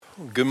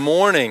Good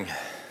morning.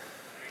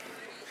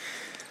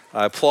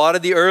 I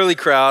applauded the early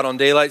crowd on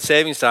daylight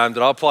savings time,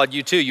 but I'll applaud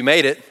you too. You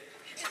made it.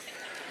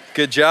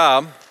 Good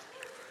job.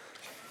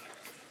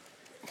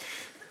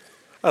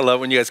 I love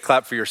when you guys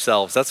clap for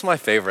yourselves. That's my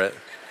favorite.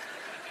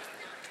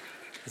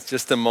 It's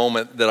just a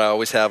moment that I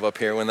always have up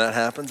here when that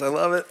happens. I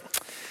love it.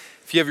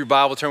 If you have your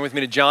Bible, turn with me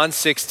to John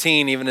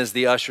 16, even as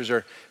the ushers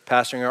are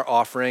passing our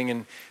offering.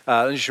 And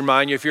let me just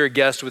remind you, if you're a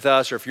guest with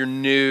us or if you're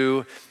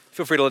new,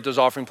 feel free to let those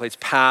offering plates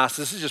pass.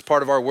 This is just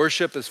part of our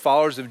worship as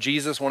followers of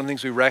Jesus. One of the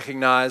things we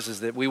recognize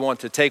is that we want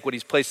to take what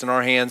he's placed in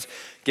our hands,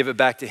 give it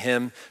back to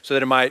him so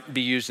that it might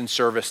be used in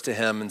service to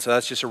him. And so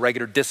that's just a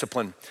regular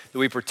discipline that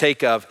we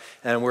partake of,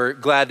 and we're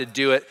glad to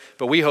do it.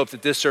 But we hope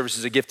that this service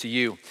is a gift to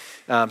you.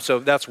 So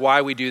that's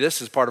why we do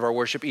this as part of our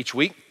worship each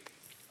week.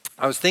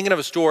 I was thinking of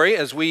a story.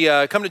 As we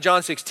come to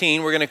John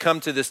 16, we're going to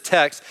come to this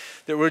text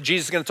where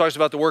Jesus is going to talk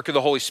about the work of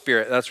the Holy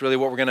Spirit. That's really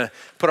what we're going to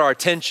put our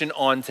attention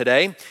on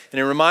today. And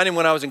it reminded me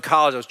when I was in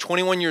college, I was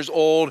 21 years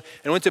old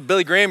and went to a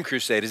Billy Graham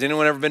crusade. Has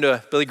anyone ever been to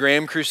a Billy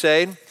Graham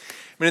crusade? I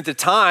mean, at the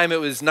time, it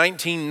was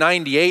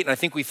 1998, and I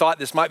think we thought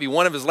this might be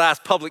one of his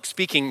last public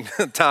speaking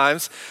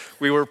times.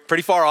 We were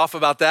pretty far off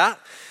about that.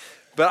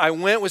 But I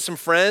went with some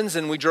friends,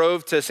 and we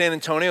drove to San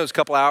Antonio. It was a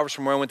couple hours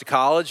from where I went to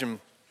college, and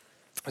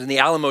I was in the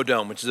Alamo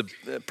Dome, which is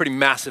a pretty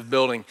massive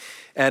building.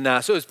 And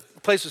so the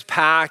place was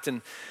packed,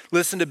 and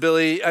listened to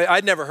Billy.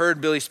 I'd never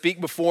heard Billy speak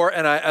before,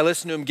 and I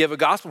listened to him give a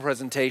gospel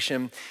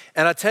presentation.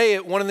 And I tell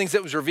you, one of the things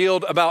that was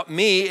revealed about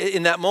me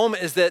in that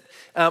moment is that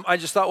I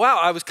just thought, wow,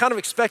 I was kind of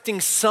expecting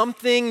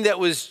something that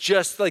was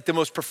just like the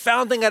most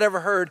profound thing I'd ever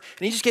heard.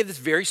 And he just gave this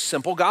very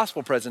simple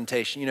gospel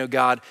presentation. You know,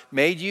 God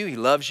made you, he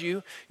loves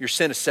you, your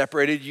sin has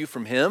separated you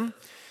from him.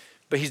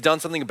 But he's done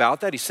something about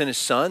that. He sent his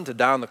son to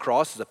die on the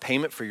cross as a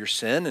payment for your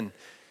sin. And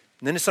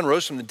then his son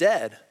rose from the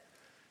dead.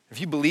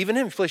 If you believe in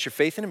him, if you place your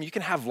faith in him, you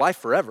can have life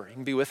forever. You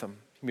can be with him.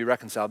 You can be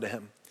reconciled to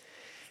him.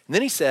 And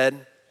then he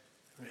said,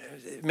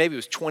 maybe it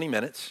was 20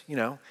 minutes,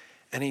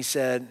 and he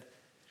said,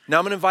 now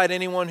I'm going to invite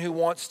anyone who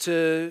wants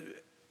to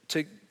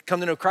come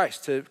to know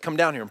Christ, to come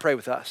down here and pray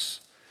with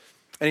us.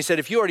 And he said,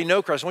 if you already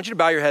know Christ, I want you to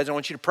bow your heads. I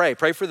want you to pray.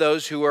 Pray for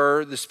those who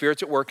are the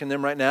Spirit's at work in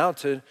them right now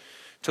to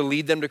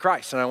lead them to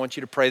Christ. And I want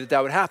you to pray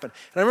that would happen.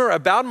 And I remember I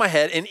bowed my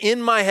head, and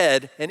in my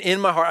head and in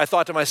my heart, I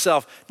thought to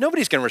myself,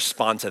 nobody's going to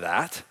respond to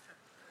that.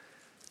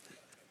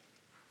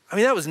 I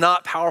mean, that was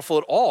not powerful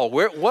at all.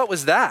 What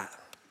was that?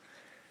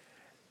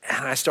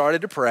 And I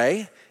started to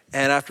pray.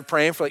 And after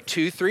praying for like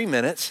 2-3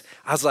 minutes,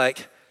 I was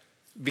like,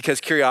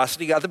 because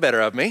curiosity got the better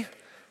of me,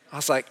 I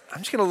was like, I'm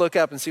just going to look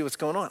up and see what's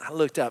going on. I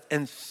looked up,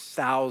 and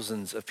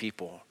thousands of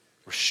people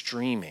were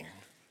streaming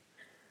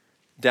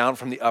down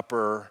from the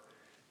upper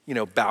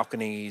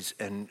balconies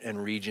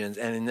and regions,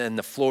 and then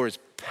the floor is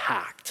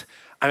packed.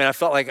 I mean, I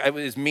felt like it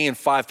was me and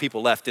 5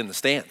 people left in the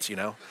stands,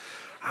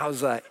 I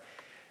was like,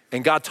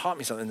 and God taught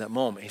me something in that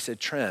moment. He said,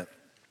 Trent,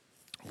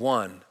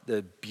 one,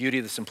 the beauty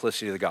of the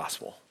simplicity of the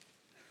gospel.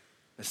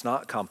 It's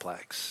not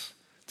complex.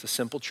 It's a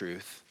simple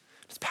truth.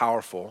 It's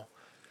powerful.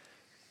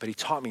 But he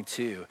taught me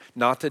too,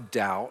 not to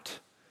doubt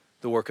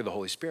the work of the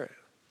Holy Spirit,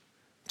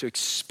 to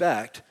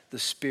expect the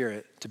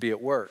Spirit to be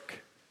at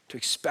work. To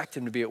expect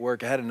him to be at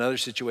work. I had another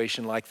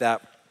situation like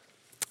that.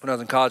 When I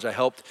was in college, I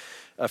helped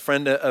a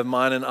friend of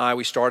mine and I,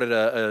 we started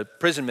a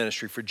prison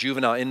ministry for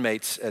juvenile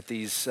inmates at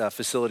these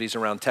facilities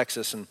around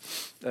Texas, and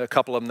a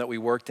couple of them that we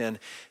worked in.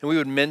 And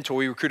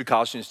we recruited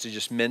college students to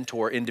just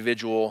mentor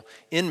individual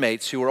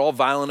inmates who were all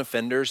violent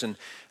offenders. And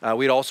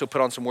we'd also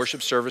put on some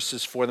worship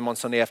services for them on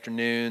Sunday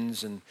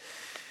afternoons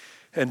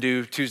and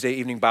do Tuesday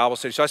evening Bible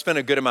study. So I spent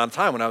a good amount of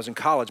time when I was in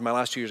college, my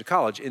last 2 years of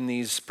college, in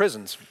these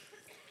prisons.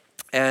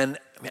 And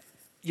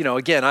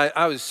again,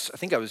 I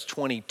think I was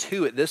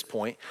 22 at this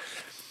point,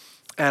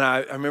 and I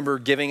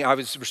remember I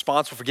was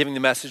responsible for giving the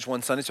message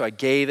one Sunday, so I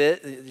gave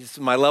it. It's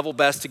my level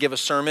best to give a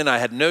sermon. I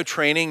had no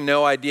training,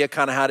 no idea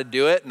kind of how to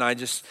do it, and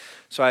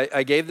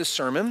I gave this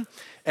sermon,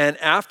 and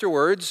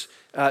afterwards,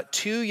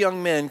 2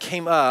 young men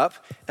came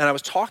up, and I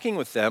was talking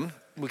with them.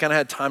 We kind of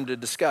had time to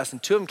discuss,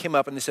 and 2 of them came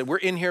up and they said, we're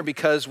in here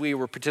because we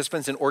were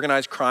participants in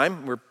organized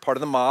crime. We're part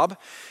of the mob,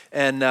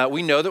 and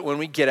we know that when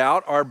we get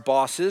out, our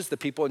bosses, the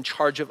people in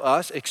charge of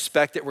us,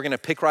 expect that we're going to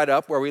pick right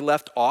up where we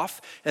left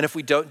off, and if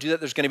we don't do that,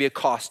 there's going to be a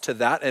cost to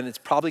that, and it's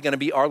probably going to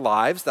be our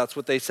lives. That's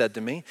what they said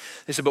to me.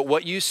 They said, but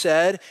what you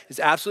said is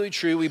absolutely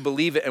true. We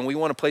believe it, and we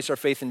want to place our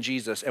faith in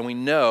Jesus, and we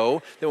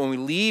know that when we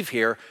leave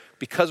here,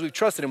 because we've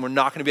trusted him, we're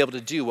not going to be able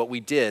to do what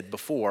we did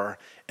before,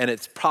 and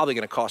it's probably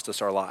going to cost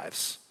us our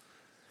lives.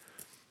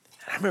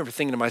 I remember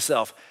thinking to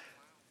myself,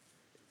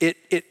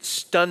 it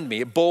stunned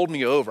me, it bowled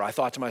me over. I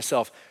thought to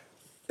myself,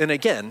 and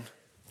again,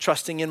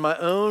 trusting in my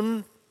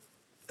own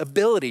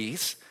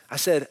abilities, I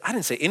said, I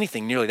didn't say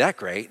anything nearly that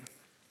great.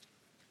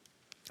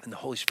 And the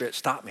Holy Spirit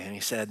stopped me and he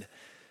said,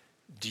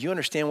 do you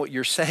understand what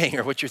you're saying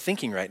or what you're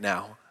thinking right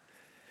now?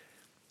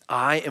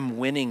 I am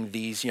winning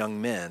these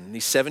young men,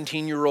 these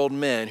 17-year-old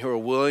men who are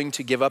willing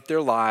to give up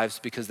their lives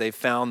because they've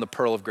found the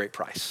pearl of great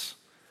price.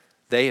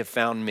 They have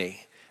found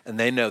me, and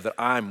they know that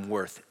I'm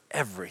worth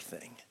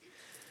everything.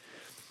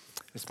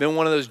 It's been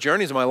one of those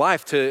journeys in my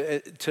life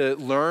to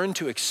learn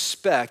to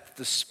expect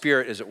the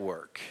Spirit is at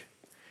work.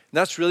 And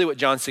that's really what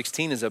John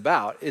 16 is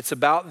about. It's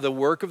about the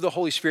work of the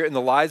Holy Spirit in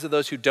the lives of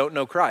those who don't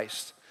know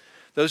Christ,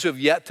 those who have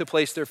yet to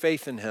place their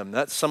faith in him.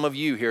 That's some of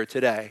you here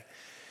today.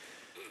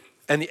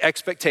 And the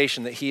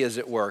expectation that he is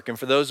at work. And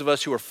for those of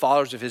us who are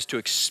followers of his, to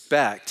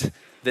expect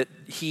that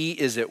he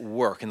is at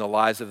work in the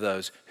lives of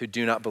those who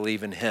do not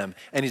believe in him.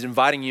 And he's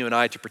inviting you and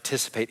I to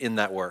participate in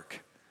that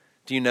work.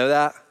 Do you know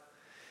that?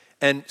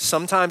 And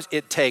sometimes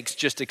it takes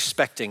just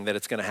expecting that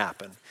it's going to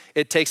happen.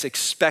 It takes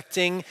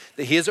expecting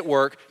that he is at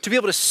work to be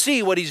able to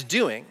see what he's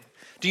doing.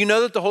 Do you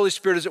know that the Holy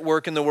Spirit is at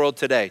work in the world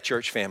today,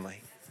 church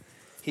family?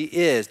 He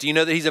is. Do you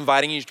know that he's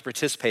inviting you to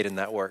participate in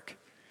that work?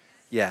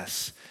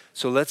 Yes.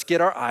 So let's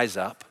get our eyes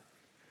up.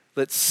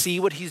 Let's see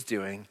what he's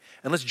doing,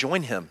 and let's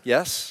join him,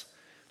 yes?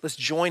 Let's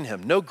join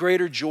him. No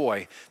greater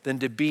joy than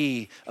to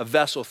be a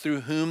vessel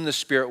through whom the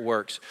Spirit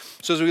works.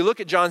 So as we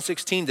look at John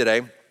 16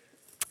 today,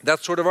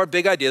 that's sort of our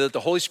big idea, that the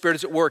Holy Spirit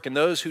is at work in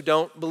those who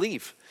don't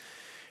believe.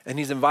 And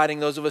he's inviting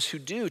those of us who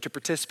do to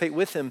participate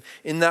with him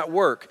in that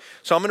work.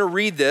 So I'm going to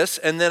read this,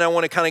 and then I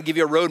want to kind of give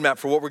you a roadmap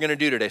for what we're going to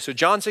do today. So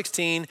John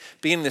 16,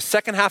 beginning the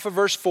second half of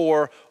verse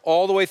 4,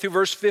 all the way through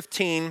verse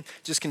 15,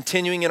 just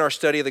continuing in our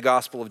study of the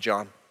Gospel of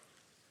John.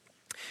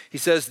 He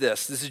says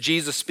this is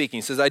Jesus speaking.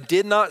 He says, I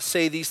did not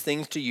say these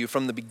things to you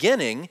from the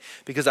beginning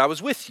because I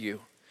was with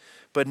you,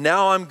 but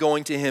now I'm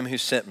going to him who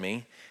sent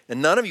me,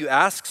 and none of you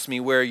asks me,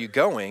 where are you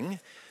going?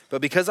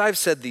 But because I've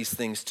said these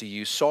things to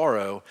you,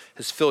 sorrow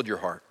has filled your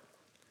heart.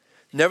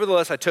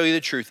 Nevertheless, I tell you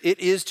the truth, it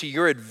is to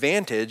your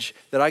advantage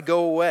that I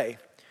go away.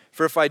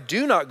 For if I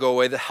do not go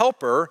away, the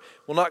Helper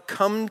will not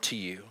come to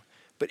you.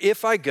 But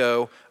if I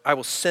go, I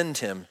will send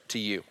him to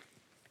you.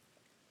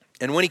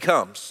 And when he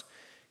comes,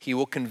 he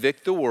will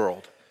convict the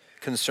world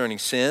concerning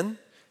sin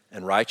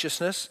and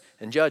righteousness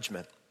and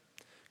judgment.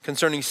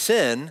 Concerning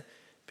sin,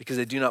 because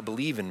they do not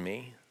believe in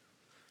me.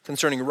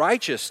 Concerning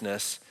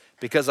righteousness,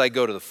 because I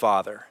go to the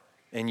Father,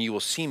 and you will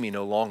see me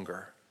no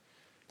longer.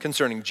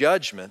 Concerning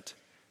judgment,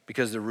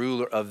 because the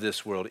ruler of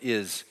this world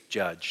is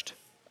judged.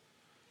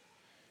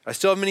 I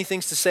still have many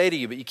things to say to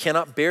you, but you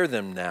cannot bear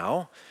them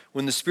now.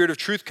 When the Spirit of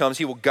truth comes,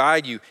 he will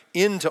guide you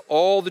into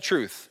all the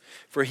truth.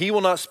 For he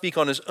will not speak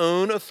on his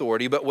own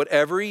authority, but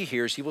whatever he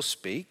hears, he will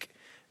speak,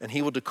 and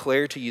he will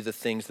declare to you the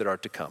things that are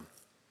to come.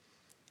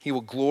 He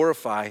will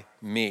glorify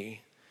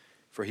me,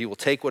 for he will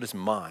take what is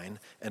mine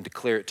and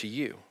declare it to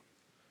you.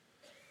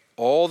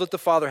 All that the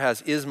Father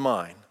has is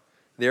mine.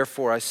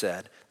 Therefore I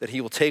said that he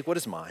will take what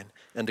is mine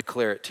and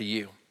declare it to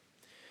you.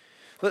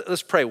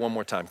 Let's pray one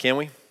more time, can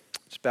we?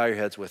 Just bow your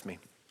heads with me.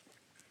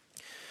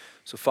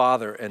 So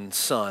Father and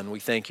Son, we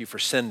thank you for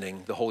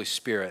sending the Holy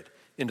Spirit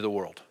into the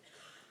world.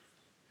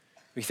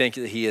 We thank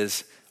you that he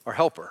is our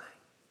helper.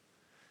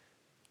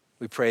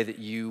 We pray that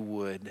you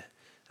would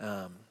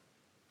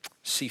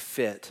see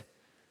fit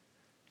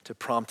to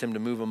prompt him to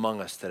move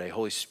among us today.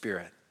 Holy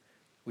Spirit,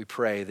 we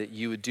pray that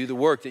you would do the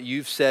work that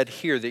you've said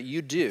here that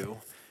you do,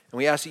 and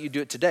we ask that you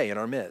do it today in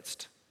our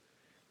midst.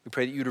 We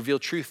pray that you would reveal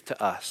truth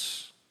to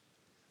us.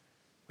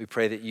 We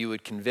pray that you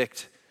would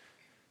convict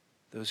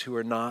those who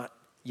are not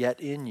yet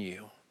in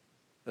you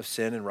of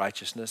sin and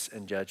righteousness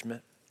and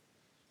judgment.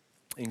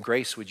 In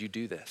grace, would you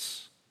do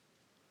this?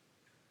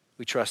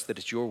 We trust that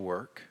it's your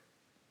work.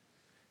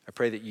 I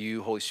pray that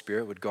you, Holy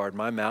Spirit, would guard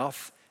my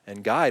mouth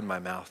and guide my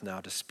mouth now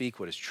to speak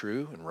what is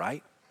true and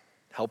right,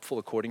 helpful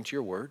according to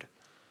your word,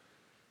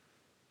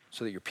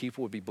 so that your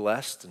people would be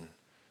blessed and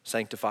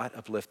sanctified,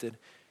 uplifted,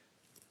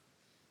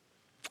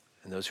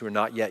 and those who are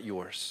not yet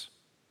yours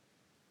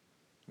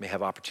may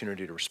have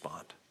opportunity to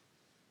respond.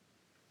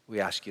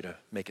 We ask you to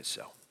make it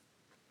so.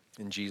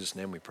 In Jesus'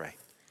 name we pray.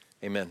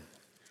 Amen.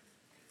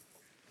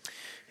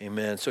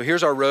 Amen. So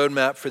here's our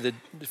roadmap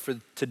for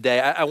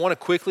today. I want to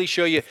quickly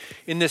show you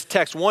in this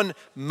text one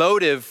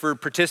motive for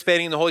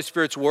participating in the Holy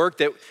Spirit's work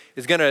that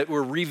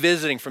we're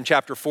revisiting from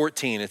chapter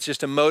 14. It's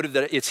just a motive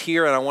that it's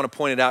here, and I want to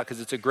point it out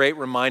because it's a great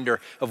reminder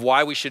of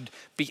why we should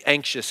be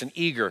anxious and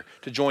eager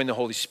to join the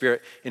Holy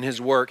Spirit in his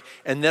work.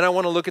 And then I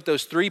want to look at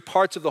those three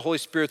parts of the Holy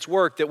Spirit's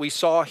work that we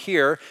saw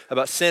here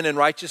about sin and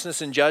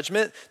righteousness and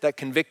judgment, that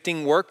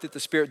convicting work that the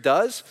Spirit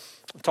does.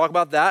 We'll talk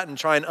about that and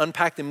try and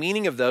unpack the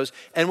meaning of those.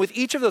 And with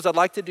each of those, I'd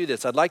like to do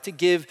this. I'd like to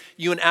give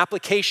you an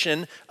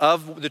application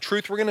of the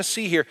truth we're going to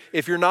see here.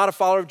 If you're not a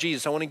follower of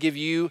Jesus, I want to give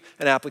you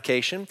an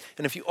application.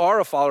 And if you are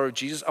a follower of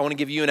Jesus, I want to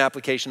give you an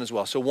application as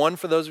well. So one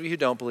for those of you who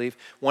don't believe,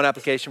 one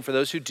application for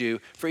those who do,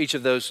 for each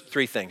of those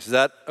three things. Is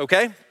that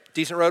okay?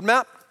 Decent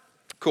roadmap?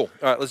 Cool.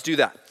 All right, let's do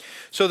that.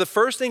 So the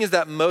first thing is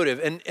that motive,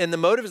 and the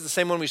motive is the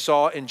same one we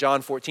saw in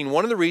John 14.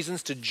 One of the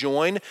reasons to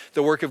join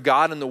the work of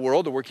God in the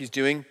world, the work he's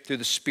doing through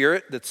the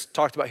Spirit that's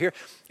talked about here,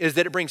 is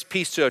that it brings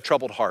peace to a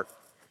troubled heart.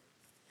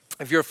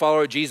 If you're a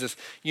follower of Jesus,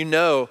 you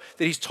know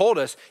that he's told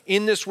us,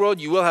 in this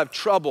world you will have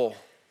trouble,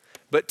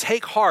 but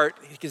take heart.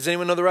 Does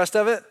anyone know the rest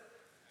of it?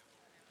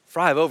 For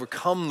I have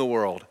overcome the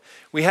world.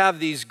 We have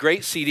these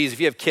great CDs.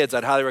 If you have kids,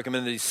 I'd highly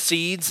recommend these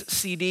Seeds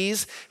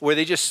CDs where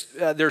they just,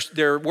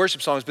 they're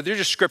worship songs, but they're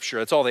just scripture.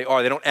 That's all they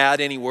are. They don't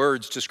add any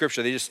words to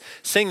scripture. They just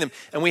sing them.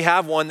 And we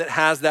have one that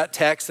has that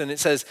text and it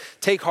says,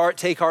 take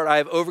heart, I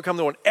have overcome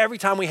the world. Every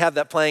time we have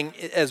that playing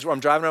as I'm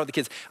driving around with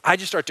the kids, I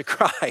just start to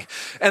cry.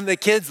 And the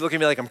kids look at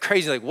me like I'm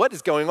crazy, like, what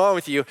is going on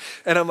with you?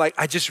 And I'm like,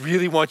 I just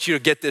really want you to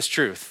get this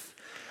truth.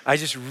 I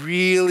just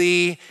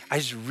really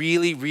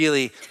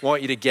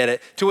want you to get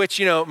it. To which,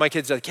 my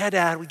kids are like, yeah,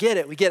 Dad, we get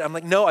it. I'm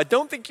like, no, I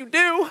don't think you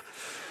do.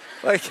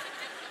 Like,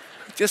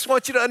 just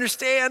want you to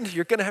understand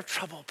you're gonna have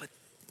trouble, but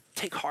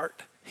take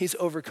heart. He's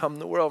overcome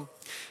the world.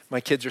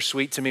 My kids are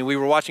sweet to me. We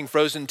were watching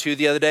Frozen 2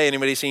 the other day.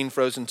 Anybody seen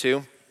Frozen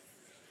 2?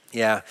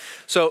 Yeah.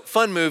 So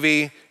fun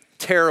movie,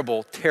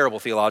 terrible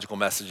theological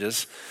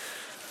messages.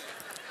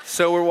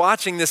 So we're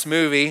watching this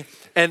movie.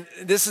 And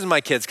this is my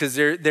kids, because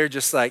they're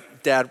just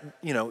like, Dad,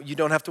 you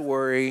don't have to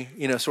worry,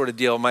 sort of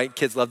deal. My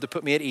kids love to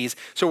put me at ease.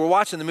 So we're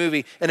watching the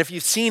movie, and if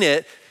you've seen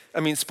it,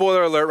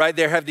 spoiler alert, right?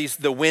 They have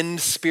the wind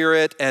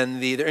spirit,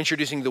 and they're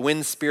introducing the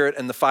wind spirit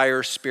and the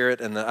fire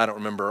spirit, and I don't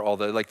remember all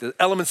the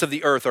elements of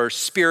the earth are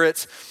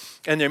spirits,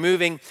 and they're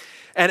moving.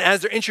 And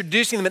as they're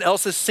introducing them, and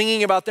Elsa's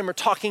singing about them or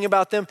talking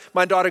about them,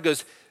 my daughter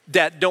goes,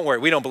 Dad, don't worry,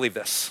 we don't believe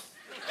this.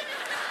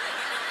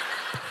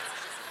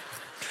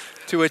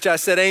 To which I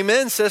said,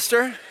 amen,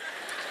 sister.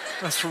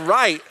 That's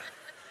right.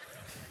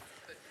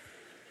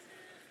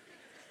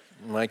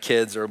 My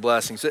kids are a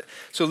blessing.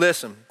 So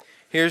listen,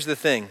 here's the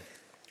thing.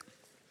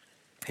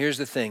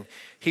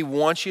 He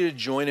wants you to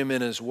join him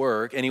in his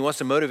work, and he wants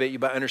to motivate you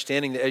by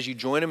understanding that as you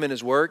join him in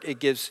his work, it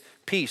gives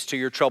peace to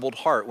your troubled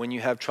heart when you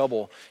have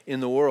trouble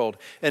in the world.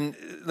 And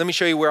let me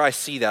show you where I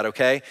see that,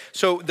 okay?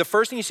 So the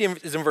first thing you see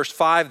is in verse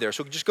 5 there.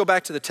 So just go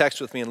back to the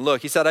text with me and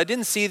look. He said, I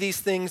didn't see these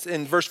things.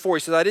 In verse 4, he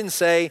says, I didn't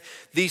say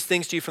these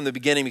things to you from the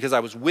beginning because I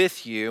was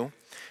with you.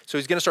 So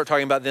he's going to start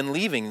talking about then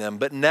leaving them.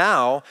 But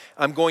now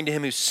I'm going to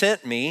him who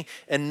sent me,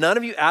 and none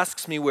of you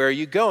asks me, where are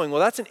you going? Well,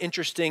 that's an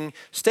interesting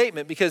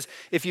statement, because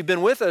if you've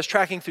been with us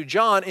tracking through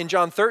John, in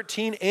John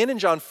 13 and in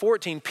John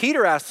 14,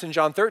 Peter asks in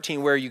John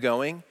 13, where are you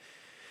going?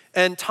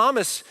 And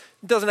Thomas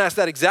doesn't ask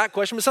that exact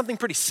question, but something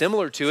pretty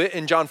similar to it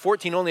in John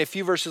 14, only a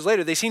few verses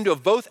later. They seem to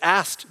have both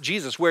asked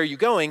Jesus, where are you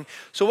going?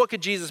 So what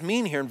could Jesus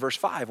mean here in verse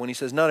 5 when he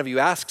says, none of you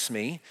asks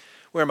me,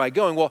 where am I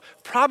going? Well,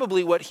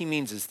 probably what he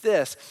means is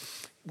this.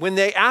 When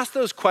they asked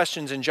those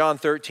questions in John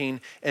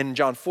 13 and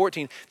John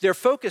 14, their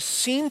focus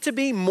seemed to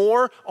be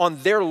more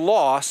on their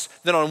loss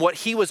than on what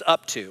he was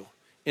up to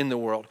in the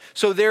world.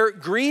 So they're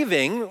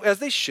grieving, as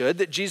they should,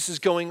 that Jesus is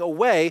going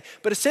away.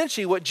 But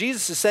essentially what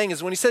Jesus is saying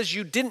is when he says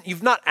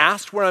you've not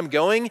asked where I'm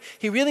going,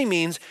 he really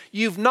means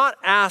you've not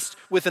asked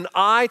with an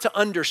eye to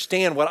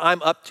understand what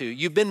I'm up to.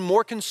 You've been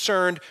more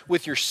concerned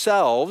with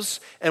yourselves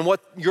and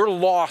what your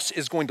loss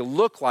is going to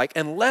look like,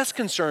 and less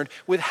concerned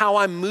with how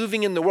I'm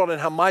moving in the world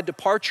and how my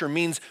departure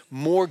means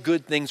more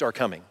good things are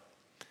coming.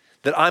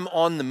 That I'm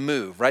on the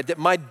move, right? That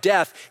my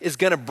death is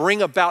going to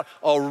bring about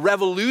a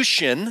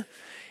revolution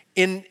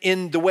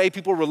in the way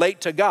people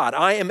relate to God.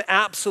 I am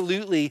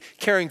absolutely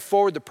carrying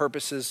forward the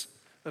purposes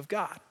of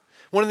God.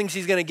 One of the things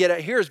he's going to get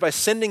at here is by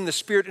sending the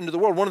Spirit into the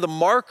world. One of the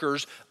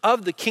markers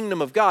of the kingdom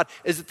of God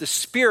is that the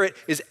Spirit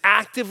is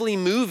actively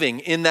moving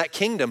in that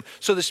kingdom.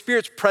 So the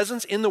Spirit's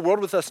presence in the world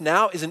with us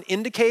now is an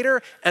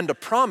indicator and a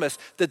promise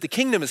that the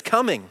kingdom is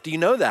coming. Do you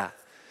know that?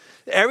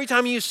 Every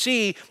time you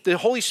see the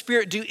Holy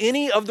Spirit do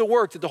any of the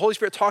work that the Holy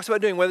Spirit talks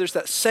about doing, whether it's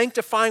that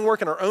sanctifying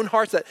work in our own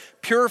hearts, that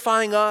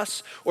purifying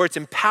us, or it's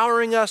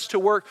empowering us to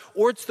work,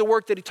 or it's the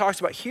work that he talks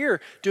about here,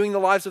 doing the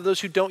lives of those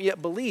who don't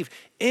yet believe.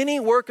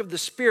 Any work of the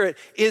Spirit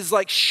is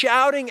like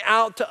shouting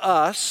out to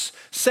us,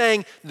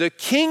 saying, the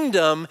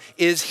kingdom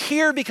is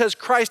here because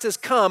Christ has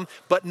come,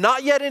 but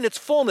not yet in its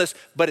fullness,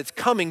 but it's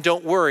coming,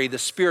 don't worry, the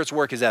Spirit's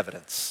work is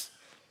evidence.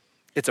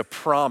 It's a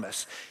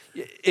promise.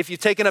 If you've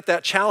taken up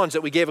that challenge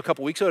that we gave a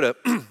couple weeks ago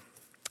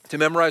to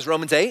memorize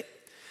Romans 8,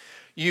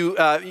 you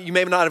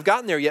may not have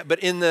gotten there yet, but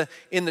in the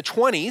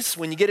 20s,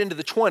 when you get into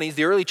the 20s,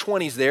 the early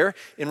 20s there,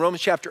 in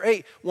Romans chapter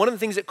 8, one of the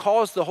things that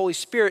calls the Holy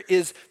Spirit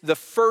is the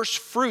first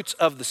fruits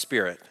of the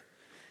Spirit.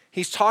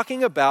 He's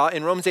talking about,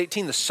 in Romans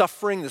 18, the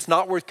suffering that's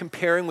not worth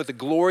comparing with the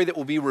glory that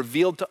will be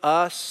revealed to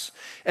us.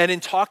 And in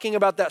talking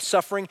about that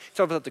suffering, he's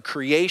talking about the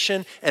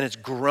creation, and it's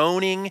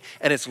groaning,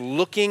 and it's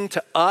looking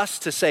to us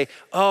to say,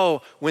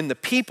 oh, when the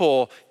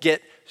people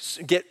get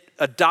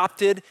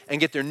adopted and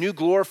get their new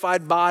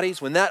glorified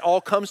bodies, when that all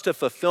comes to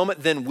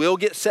fulfillment, then we'll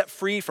get set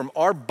free from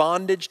our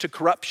bondage to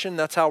corruption.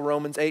 That's how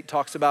Romans 8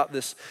 talks about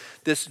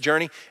this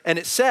journey. And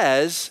it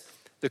says,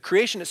 the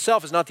creation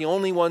itself is not the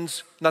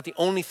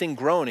only thing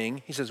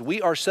groaning. He says,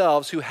 we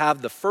ourselves who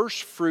have the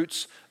first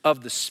fruits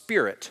of the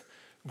Spirit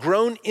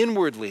groan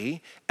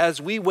inwardly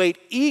as we wait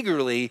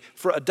eagerly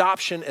for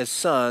adoption as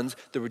sons,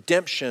 the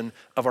redemption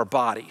of our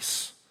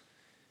bodies.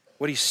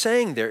 What he's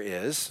saying there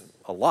is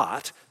a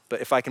lot, but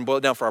if I can boil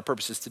it down for our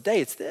purposes today,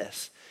 it's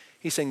this.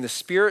 He's saying the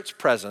Spirit's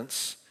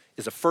presence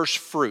is the first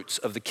fruits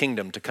of the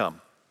kingdom to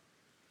come.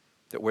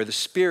 That where the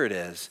Spirit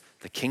is,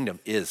 the kingdom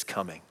is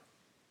coming.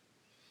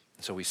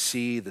 So we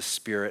see the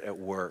Spirit at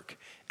work,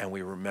 and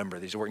we remember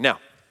these work. Now,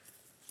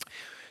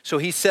 so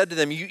he said to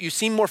them, you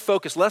seem more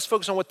focused, less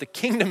focused on what the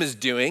kingdom is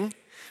doing,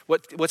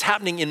 what's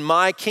happening in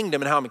my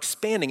kingdom and how I'm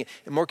expanding it,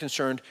 and more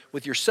concerned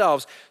with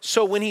yourselves.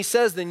 So when he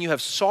says, then you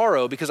have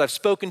sorrow because I've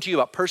spoken to you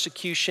about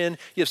persecution,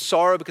 you have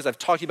sorrow because I've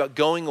talked to you about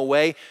going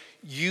away,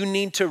 you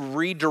need to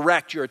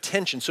redirect your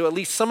attention. So at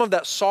least some of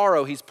that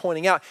sorrow he's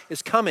pointing out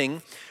is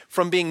coming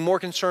from being more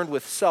concerned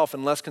with self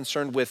and less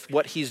concerned with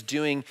what he's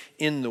doing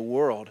in the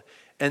world.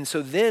 And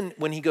so then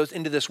when he goes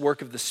into this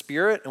work of the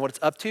Spirit and what it's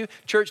up to,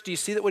 church, do you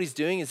see that what he's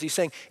doing is he's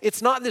saying,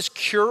 it's not this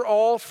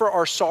cure-all for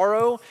our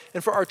sorrow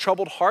and for our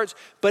troubled hearts,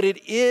 but it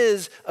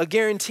is a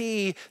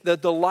guarantee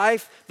that the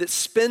life that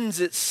spends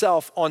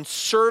itself on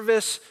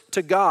service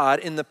to God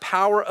in the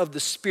power of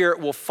the Spirit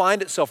will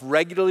find itself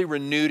regularly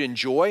renewed in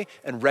joy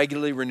and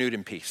regularly renewed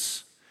in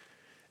peace.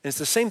 And it's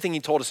the same thing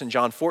he told us in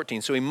John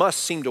 14, so he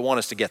must seem to want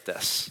us to get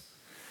this.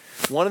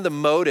 One of the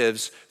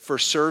motives for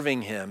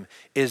serving him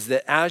is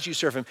that as you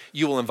serve him,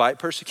 you will invite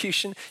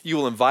persecution, you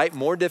will invite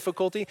more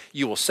difficulty,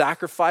 you will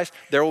sacrifice,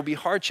 there will be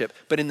hardship.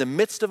 But in the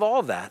midst of all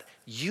of that,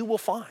 you will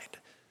find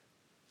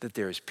that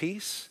there is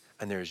peace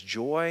and there is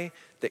joy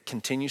that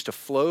continues to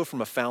flow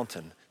from a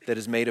fountain that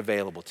is made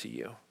available to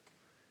you.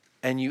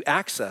 And you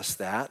access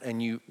that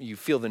and you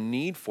feel the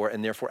need for it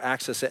and therefore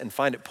access it and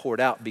find it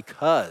poured out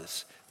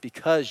because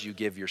you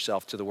give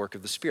yourself to the work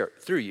of the Spirit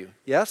through you.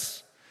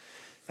 Yes?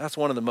 That's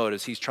one of the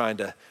motives he's trying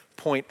to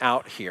point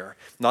out here.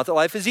 Not that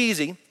life is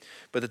easy,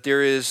 but that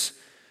there is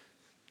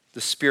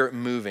the Spirit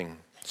moving.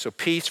 So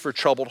peace for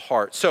troubled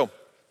hearts. So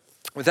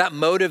with that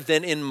motive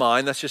then in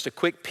mind, that's just a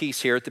quick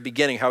piece here at the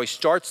beginning, how he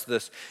starts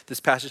this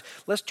passage.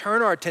 Let's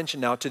turn our attention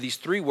now to these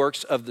three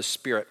works of the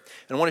Spirit.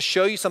 And I want to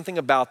show you something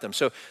about them.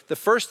 So the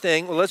first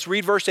thing, let's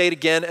read verse 8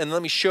 again, and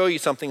let me show you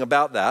something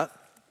about that.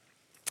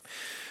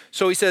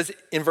 So he says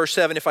in verse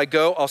 7, if I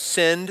go, I'll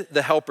send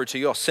the helper to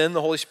you. I'll send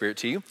the Holy Spirit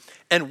to you.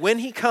 And when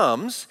he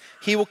comes,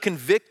 he will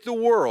convict the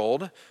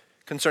world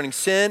concerning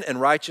sin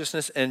and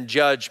righteousness and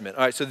judgment.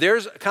 All right, so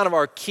there's kind of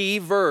our key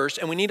verse,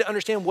 and we need to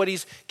understand what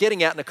he's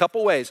getting at in a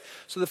couple ways.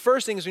 So the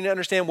first thing is we need to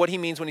understand what he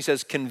means when he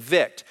says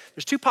convict.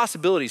 There's two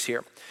possibilities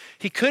here.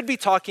 He could be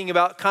talking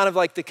about kind of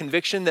like the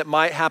conviction that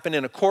might happen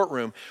in a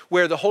courtroom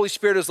where the Holy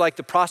Spirit is like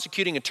the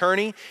prosecuting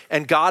attorney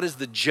and God is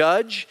the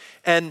judge,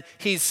 and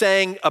he's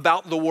saying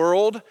about the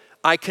world,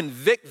 I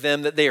convict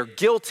them that they are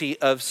guilty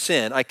of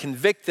sin. I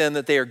convict them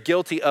that they are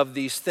guilty of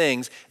these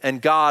things,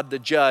 and God, the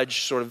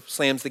judge, sort of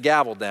slams the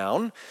gavel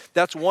down.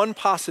 That's one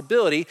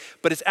possibility,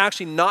 but it's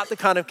actually not the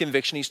kind of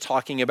conviction he's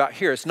talking about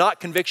here. It's not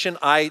conviction,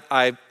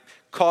 I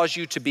cause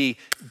you to be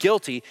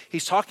guilty.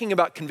 He's talking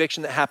about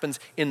conviction that happens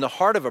in the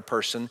heart of a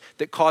person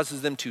that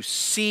causes them to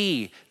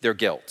see their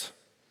guilt.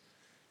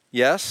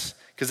 Yes?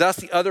 Because that's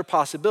the other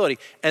possibility.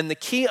 And the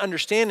key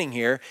understanding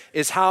here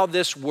is how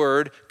this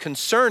word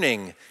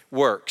concerning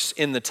works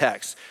in the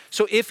text.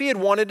 So if he had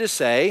wanted to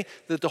say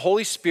that the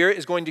Holy Spirit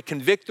is going to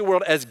convict the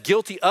world as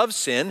guilty of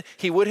sin,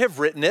 he would have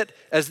written it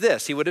as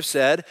this. He would have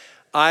said,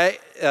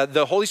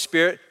 the Holy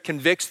Spirit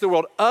convicts the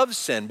world of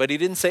sin. But he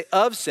didn't say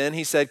of sin.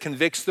 He said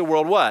convicts the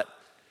world what?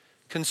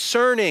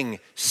 Concerning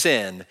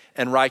sin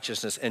and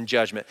righteousness and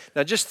judgment.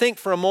 Now just think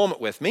for a moment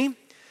with me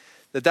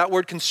that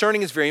word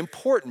concerning is very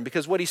important,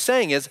 because what he's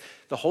saying is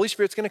the Holy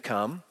Spirit's going to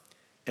come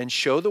and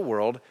show the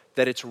world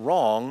that it's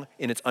wrong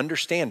in its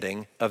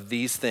understanding of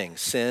these things,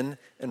 sin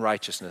and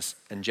righteousness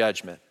and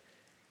judgment.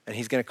 And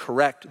he's going to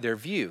correct their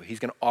view. He's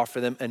going to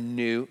offer them a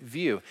new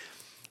view.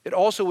 It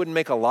also wouldn't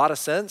make a lot of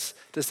sense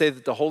to say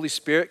that the Holy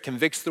Spirit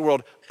convicts the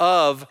world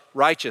of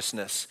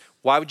righteousness.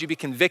 Why would you be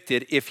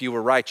convicted if you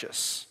were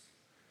righteous?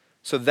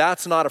 So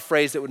that's not a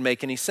phrase that would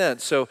make any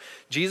sense. So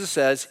Jesus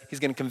says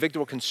he's going to convict the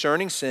world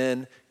concerning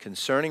sin,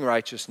 concerning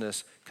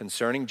righteousness,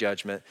 concerning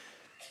judgment.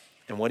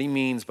 And what he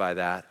means by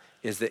that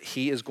is that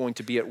he is going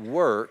to be at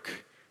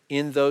work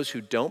in those who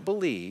don't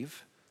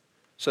believe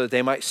so that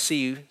they might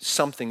see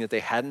something that they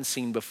hadn't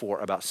seen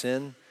before about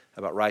sin,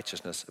 about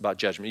righteousness, about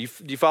judgment.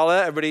 Do you follow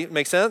that? Everybody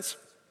make sense?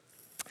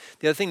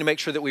 The other thing to make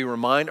sure that we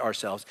remind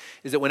ourselves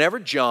is that whenever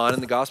John in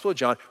the Gospel of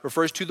John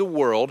refers to the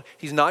world,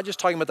 he's not just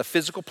talking about the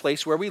physical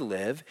place where we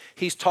live.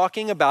 He's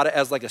talking about it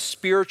as like a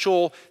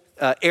spiritual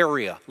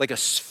area, like a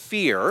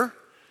sphere,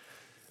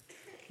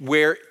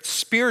 where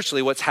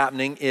spiritually what's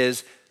happening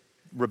is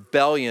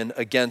rebellion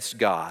against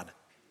God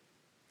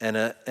and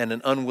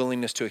an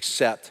unwillingness to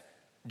accept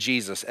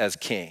Jesus as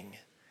king.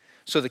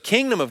 So the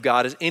kingdom of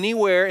God is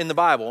anywhere in the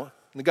Bible,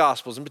 in the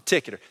Gospels in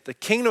particular. The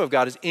kingdom of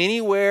God is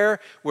anywhere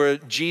where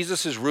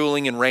Jesus is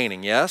ruling and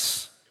reigning,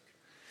 yes?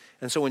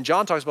 And so when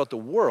John talks about the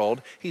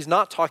world, he's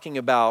not talking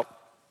about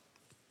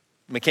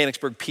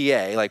Mechanicsburg,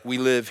 PA, like we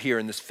live here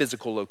in this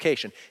physical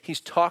location.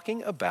 He's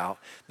talking about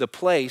the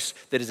place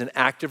that is an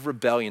active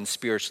rebellion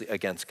spiritually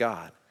against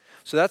God.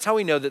 So that's how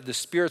we know that the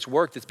Spirit's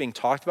work that's being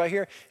talked about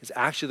here is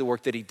actually the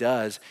work that he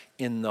does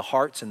in the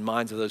hearts and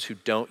minds of those who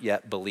don't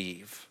yet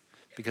believe,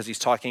 because he's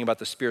talking about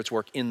the Spirit's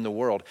work in the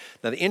world.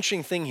 Now, the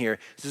interesting thing here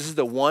is this is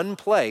the one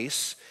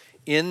place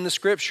in the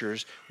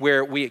Scriptures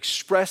where we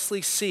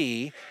expressly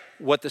see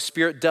what the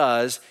Spirit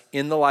does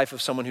in the life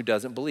of someone who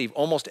doesn't believe.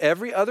 Almost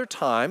every other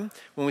time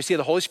when we see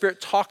the Holy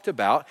Spirit talked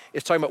about,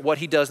 it's talking about what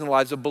he does in the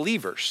lives of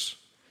believers.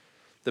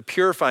 The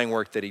purifying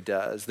work that he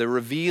does, the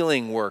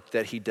revealing work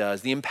that he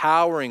does, the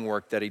empowering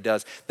work that he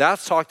does.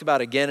 That's talked about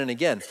again and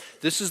again.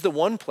 This is the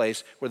one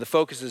place where the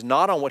focus is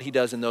not on what he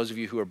does in those of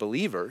you who are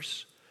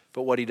believers,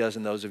 but what he does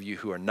in those of you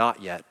who are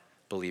not yet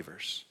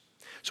believers.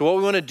 So what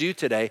we want to do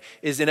today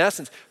is, in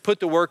essence, put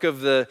the work of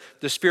the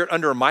Spirit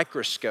under a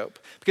microscope.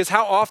 Because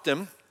how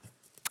often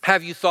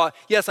have you thought,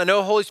 yes, I know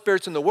the Holy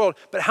Spirit's in the world,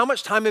 but how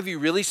much time have you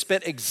really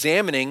spent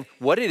examining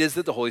what it is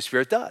that the Holy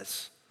Spirit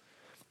does?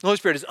 The Holy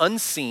Spirit is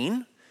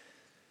unseen,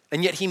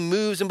 and yet he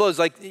moves and blows.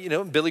 Like,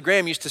 Billy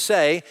Graham used to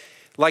say,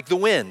 like the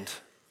wind.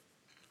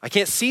 I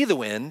can't see the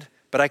wind,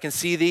 but I can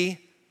see the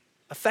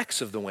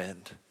effects of the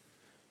wind,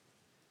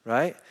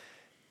 right?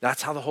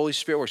 That's how the Holy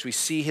Spirit works. We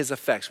see his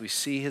effects. We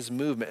see his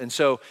movement. And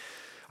so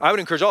I would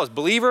encourage all of us,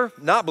 believer,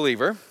 not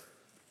believer,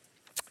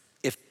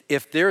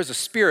 if there is a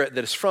spirit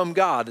that is from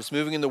God that's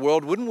moving in the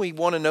world, wouldn't we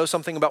want to know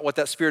something about what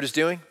that spirit is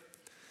doing?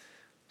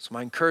 So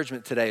my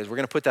encouragement today is we're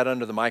going to put that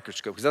under the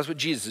microscope because that's what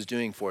Jesus is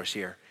doing for us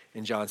here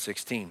in John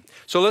 16.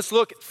 So let's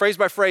look phrase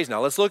by phrase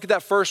now. Let's look at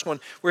that first one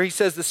where he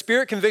says the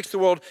Spirit convicts the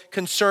world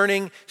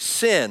concerning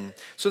sin.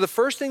 So the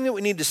first thing that we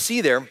need to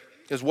see there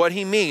is what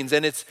he means,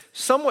 and it's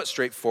somewhat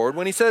straightforward.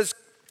 When he says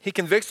he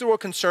convicts the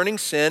world concerning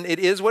sin, it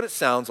is what it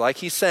sounds like.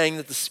 He's saying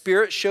that the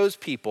Spirit shows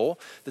people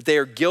that they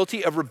are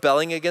guilty of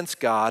rebelling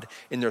against God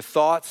in their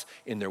thoughts,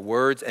 in their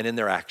words, and in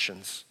their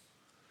actions.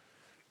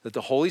 That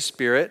the Holy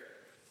Spirit,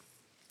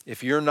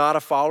 if you're not a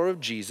follower of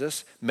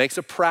Jesus, makes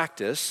a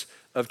practice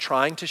of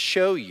trying to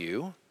show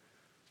you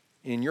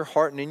in your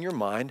heart and in your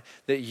mind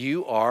that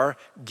you are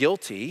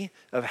guilty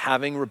of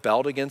having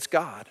rebelled against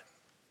God.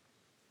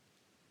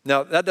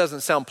 Now, that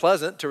doesn't sound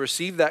pleasant to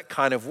receive that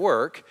kind of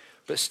work,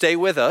 but stay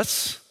with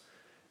us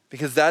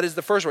because that is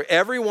the first work.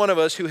 Every one of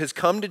us who has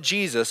come to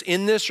Jesus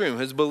in this room,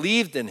 has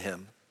believed in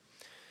him,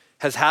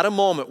 has had a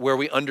moment where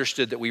we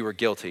understood that we were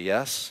guilty,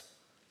 yes?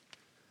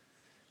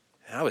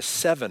 I was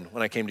 7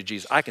 when I came to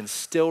Jesus. I can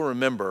still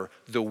remember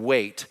the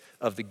weight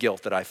of the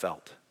guilt that I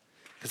felt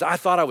because I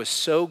thought I was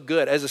so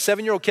good. As a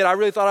 7-year-old kid, I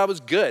really thought I was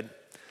good.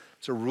 I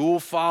was a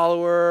rule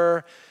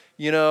follower,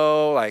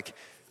 like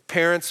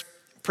parents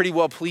pretty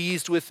well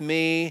pleased with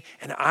me.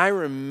 And I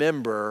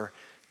remember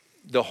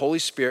the Holy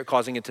Spirit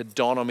causing it to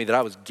dawn on me that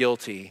I was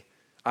guilty.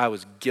 I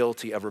was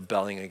guilty of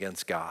rebelling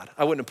against God.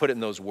 I wouldn't have put it in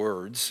those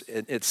words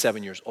at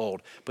 7 years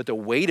old, but the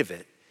weight of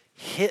it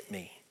hit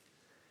me.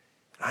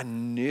 I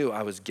knew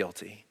I was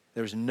guilty.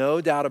 There was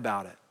no doubt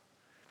about it.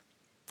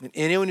 And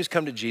anyone who's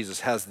come to Jesus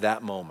has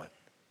that moment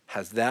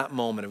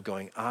of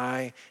going,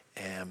 I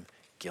am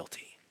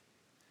guilty.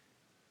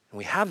 And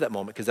we have that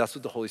moment because that's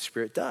what the Holy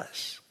Spirit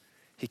does.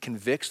 He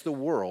convicts the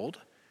world,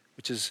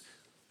 which is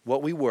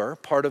what we were,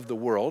 part of the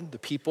world, the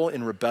people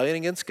in rebellion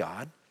against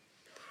God.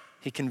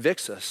 He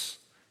convicts us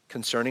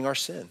concerning our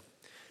sin.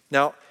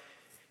 Now,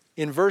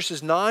 in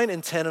verses 9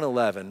 and 10 and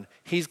 11,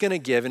 he's going to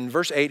give, in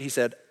verse 8, he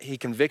said, he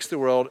convicts the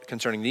world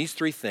concerning these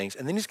 3 things,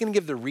 and then he's going to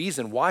give the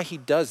reason why he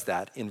does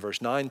that in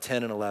verse 9,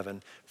 10, and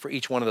 11 for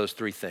each one of those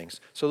 3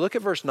 things. So look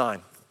at verse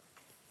 9.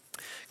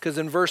 Because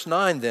in verse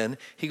 9 then,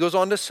 he goes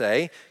on to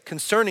say,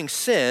 concerning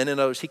sin, in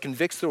other words, he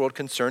convicts the world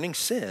concerning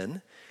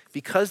sin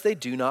because they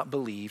do not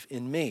believe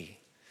in me.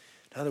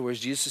 In other words,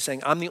 Jesus is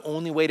saying, I'm the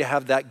only way to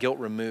have that guilt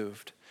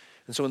removed.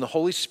 And so when the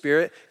Holy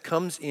Spirit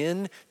comes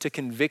in to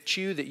convict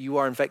you that you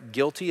are in fact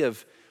guilty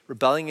of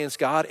rebelling against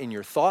God in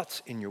your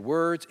thoughts, in your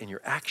words, in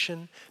your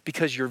action,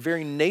 because your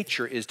very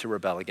nature is to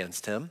rebel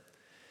against him.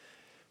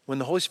 When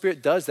the Holy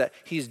Spirit does that,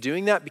 he's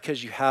doing that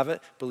because you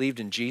haven't believed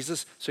in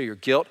Jesus, so your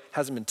guilt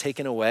hasn't been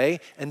taken away.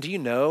 And do you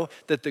know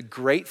that the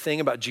great thing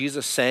about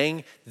Jesus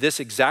saying this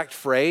exact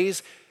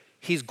phrase,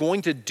 he's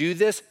going to do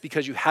this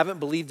because you haven't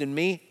believed in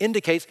me,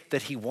 indicates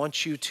that he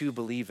wants you to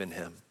believe in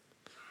him.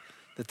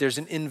 That there's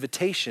an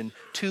invitation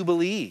to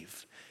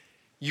believe.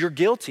 You're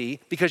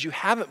guilty because you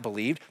haven't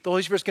believed. The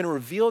Holy Spirit's going to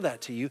reveal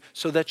that to you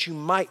so that you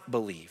might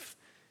believe,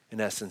 in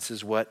essence,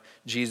 is what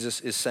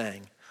Jesus is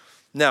saying.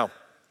 Now,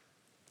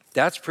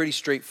 that's pretty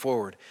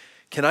straightforward.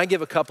 Can I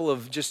give a couple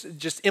of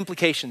just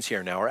implications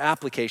here now, or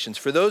applications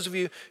for those of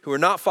you who are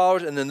not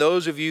followers and then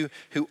those of you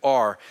who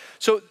are?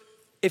 So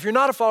if you're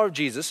not a follower of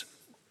Jesus,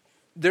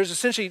 there's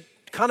essentially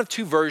kind of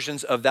 2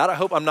 versions of that. I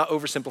hope I'm not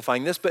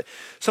oversimplifying this, but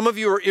some of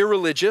you are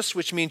irreligious,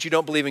 which means you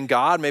don't believe in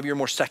God. Maybe you're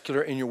more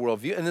secular in your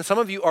worldview. And then some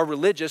of you are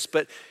religious,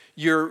 but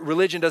your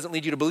religion doesn't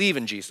lead you to believe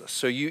in Jesus.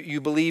 So you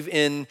believe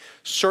in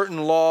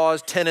certain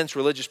laws, tenets,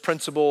 religious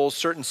principles,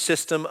 certain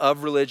system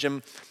of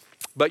religion,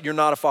 but you're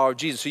not a follower of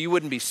Jesus. So you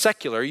wouldn't be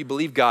secular. You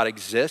believe God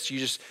exists. You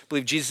just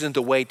believe Jesus isn't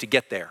the way to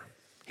get there.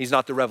 He's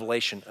not the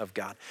revelation of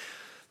God.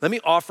 Let me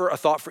offer a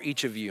thought for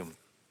each of you.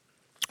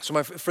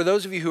 So for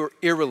those of you who are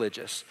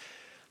irreligious,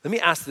 let me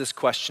ask this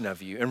question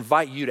of you,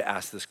 invite you to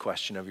ask this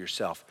question of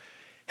yourself.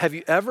 Have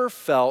you ever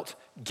felt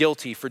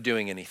guilty for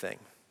doing anything?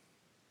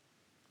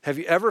 Have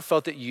you ever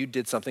felt that you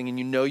did something and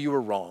you know you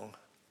were wrong?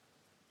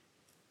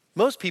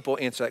 Most people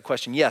answer that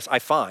question, yes, I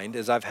find,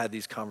 as I've had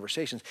these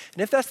conversations.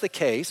 And if that's the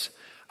case,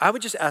 I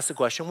would just ask the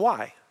question,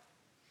 why?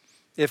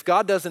 If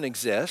God doesn't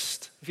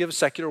exist, if you have a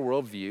secular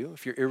worldview,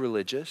 if you're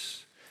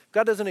irreligious, if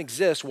God doesn't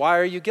exist, why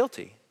are you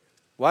guilty?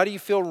 Why do you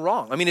feel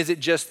wrong? I mean, is it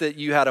just that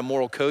you had a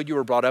moral code you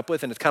were brought up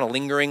with and it's kind of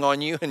lingering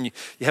on you and you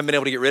haven't been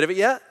able to get rid of it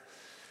yet?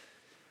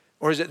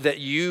 Or is it that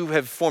you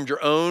have formed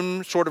your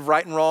own sort of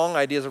right and wrong,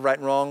 ideas of right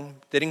and wrong?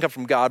 They didn't come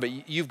from God,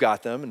 but you've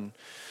got them and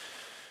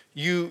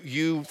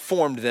you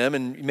formed them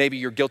and maybe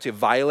you're guilty of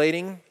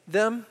violating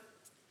them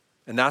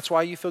and that's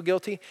why you feel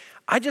guilty.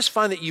 I just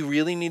find that you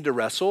really need to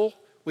wrestle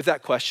with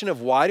that question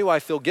of why do I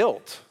feel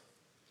guilt?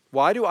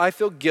 Why do I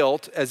feel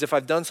guilt as if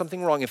I've done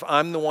something wrong if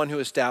I'm the one who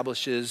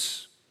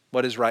establishes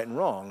what is right and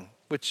wrong,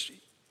 which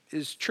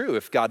is true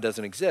if God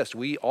doesn't exist.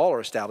 We all are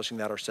establishing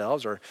that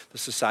ourselves or the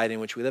society in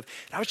which we live.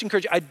 And I would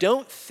encourage you, I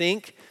don't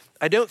think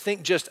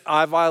just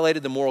I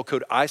violated the moral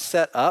code I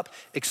set up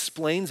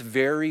explains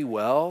very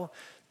well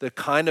the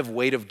kind of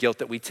weight of guilt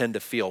that we tend to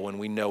feel when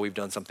we know we've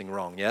done something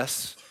wrong,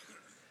 yes?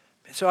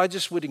 So I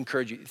just would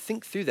encourage you,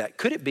 think through that.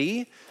 Could it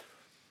be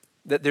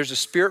that there's a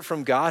spirit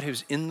from God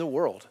who's in the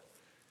world,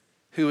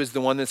 who is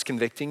the one that's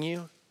convicting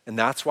you, and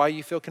that's why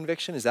you feel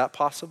conviction? Is that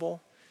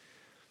possible?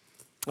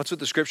 That's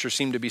what the scriptures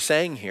seem to be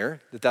saying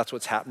here, that's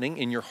what's happening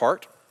in your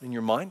heart, in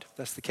your mind.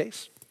 That's the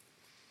case.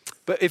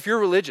 But if you're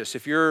religious,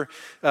 if you're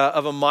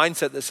of a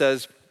mindset that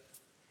says,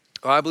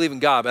 oh, I believe in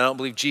God, but I don't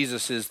believe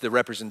Jesus is the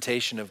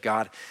representation of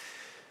God,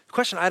 the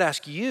question I'd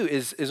ask you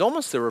is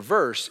almost the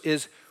reverse,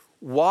 is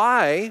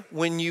why,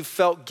 when you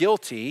felt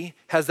guilty,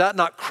 has that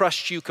not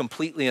crushed you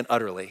completely and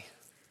utterly?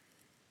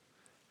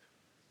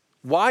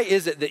 Why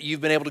is it that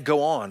you've been able to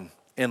go on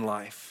in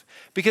life?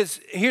 Because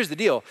here's the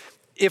deal.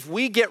 If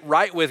we get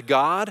right with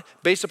God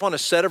based upon a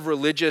set of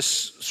religious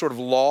sort of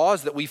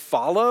laws that we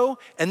follow,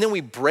 and then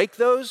we break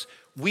those,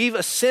 we've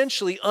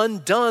essentially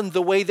undone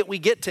the way that we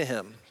get to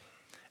him.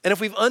 And if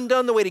we've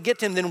undone the way to get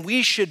to him, then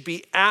we should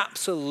be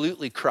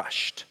absolutely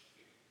crushed.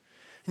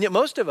 And yet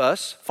most of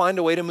us find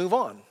a way to move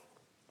on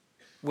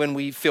when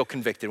we feel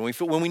convicted,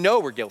 when we know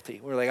we're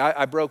guilty. We're like,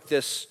 I broke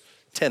this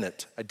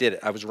tenet. I did it.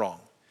 I was wrong.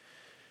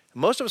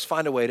 Most of us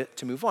find a way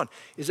to move on.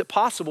 Is it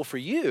possible for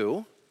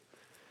you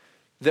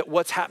that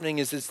what's happening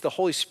is it's the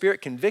Holy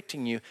Spirit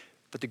convicting you?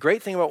 But the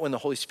great thing about when the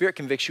Holy Spirit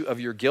convicts you of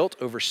your guilt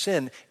over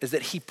sin is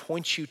that he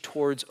points you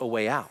towards a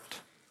way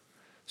out.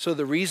 So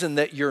the reason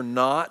that you're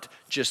not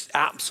just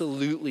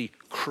absolutely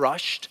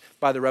crushed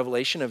by the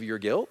revelation of your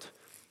guilt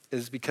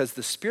is because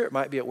the Spirit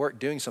might be at work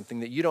doing something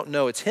that you don't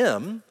know it's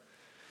him,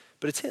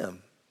 but it's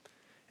him.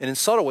 And in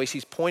subtle ways,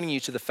 he's pointing you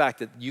to the fact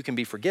that you can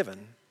be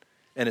forgiven.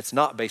 And it's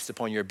not based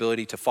upon your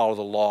ability to follow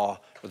the law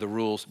or the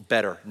rules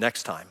better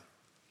next time.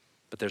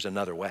 But there's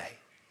another way.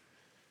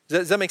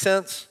 Does that make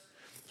sense?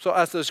 So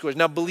I'll ask those questions.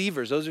 Now,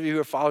 believers, those of you who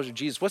are followers of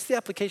Jesus, what's the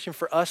application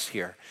for us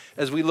here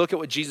as we look at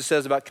what Jesus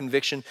says about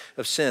conviction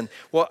of sin?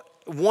 Well,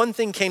 one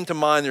thing came to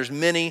mind. There's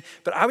many,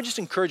 but I would just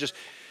encourage us.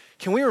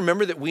 Can we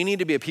remember that we need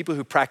to be a people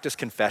who practice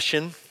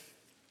confession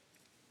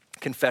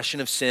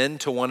of sin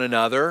to one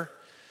another,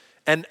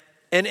 and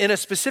in a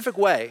specific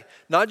way,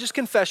 not just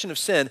confession of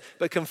sin,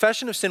 but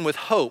confession of sin with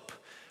hope.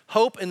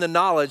 Hope in the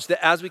knowledge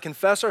that as we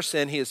confess our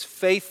sin, he is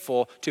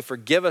faithful to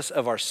forgive us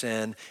of our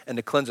sin and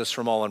to cleanse us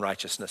from all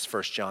unrighteousness,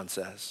 1 John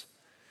says.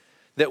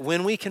 That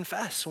when we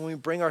confess, when we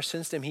bring our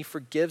sins to him, he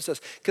forgives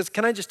us. Because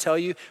can I just tell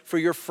you, for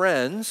your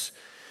friends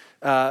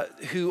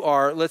who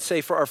are, let's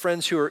say for our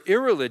friends who are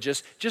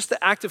irreligious, just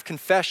the act of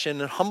confession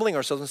and humbling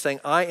ourselves and saying,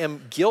 I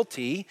am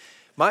guilty,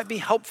 might be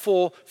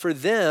helpful for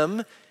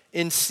them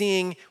in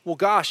seeing, well,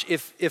 gosh,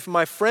 if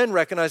my friend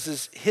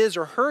recognizes his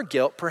or her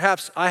guilt,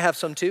 perhaps I have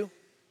some too.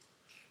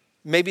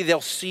 Maybe they'll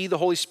see the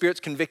Holy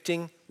Spirit's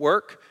convicting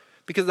work,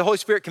 because the Holy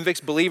Spirit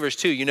convicts believers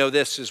too. You know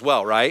this as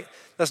well, right?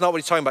 That's not what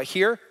he's talking about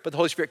here, but the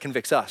Holy Spirit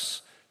convicts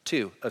us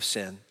too of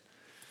sin.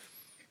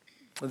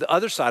 The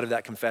other side of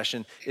that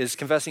confession is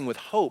confessing with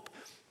hope,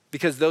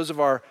 because those of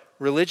our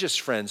religious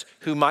friends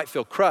who might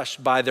feel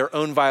crushed by their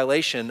own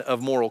violation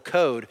of moral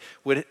code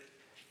would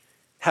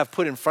have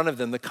put in front of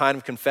them the kind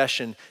of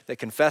confession that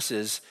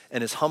confesses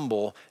and is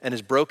humble and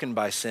is broken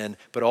by sin,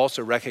 but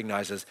also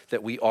recognizes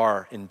that we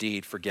are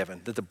indeed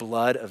forgiven, that the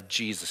blood of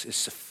Jesus is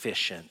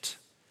sufficient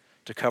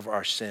to cover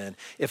our sin.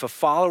 If a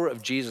follower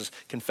of Jesus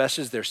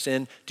confesses their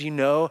sin, do you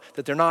know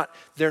that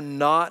they're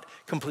not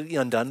completely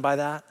undone by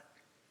that?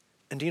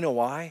 And do you know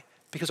why?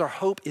 Because our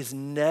hope is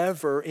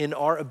never in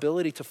our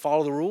ability to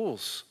follow the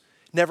rules.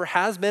 Never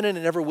has been, and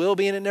it never will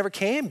be, and it never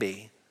can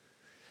be.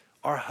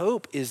 Our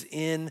hope is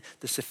in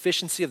the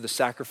sufficiency of the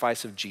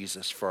sacrifice of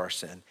Jesus for our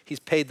sin. He's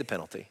paid the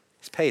penalty.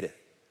 He's paid it.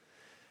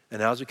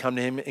 And now as we come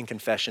to him in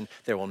confession,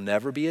 there will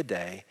never be a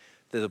day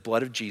that the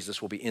blood of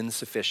Jesus will be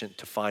insufficient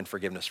to find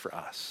forgiveness for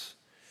us.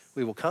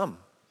 We will come,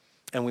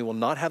 and we will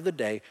not have the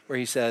day where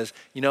he says,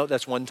 you know,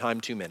 that's one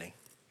time too many.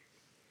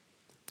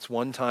 It's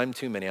one time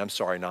too many. I'm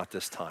sorry, not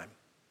this time.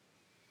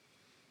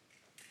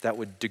 That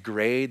would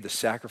degrade the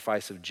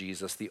sacrifice of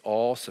Jesus, the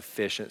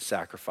all-sufficient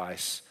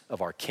sacrifice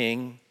of our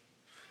King,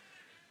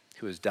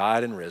 who has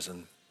died and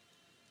risen.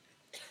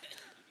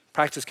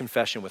 Practice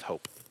confession with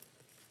hope.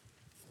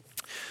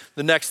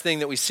 The next thing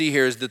that we see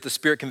here is that the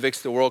Spirit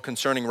convicts the world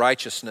concerning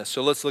righteousness.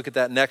 So let's look at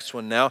that next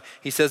one now.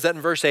 He says that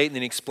in verse 8, and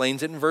then he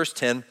explains it in verse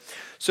 10.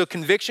 So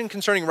conviction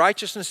concerning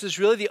righteousness is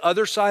really the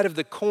other side of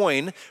the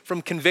coin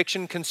from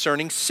conviction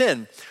concerning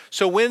sin.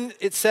 So when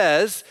it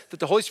says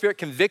that the Holy Spirit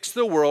convicts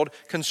the world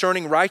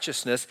concerning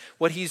righteousness,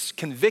 what he's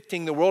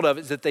convicting the world of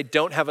is that they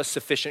don't have a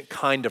sufficient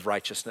kind of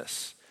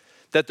righteousness.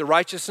 That the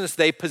righteousness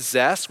they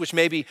possess, which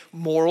may be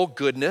moral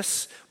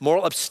goodness,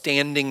 moral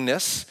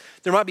upstandingness,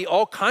 there might be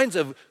all kinds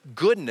of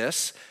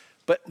goodness,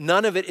 but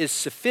none of it is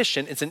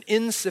sufficient. It's an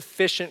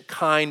insufficient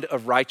kind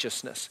of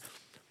righteousness.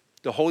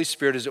 The Holy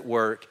Spirit is at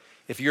work.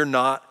 If you're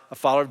not a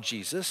follower of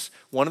Jesus,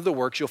 one of the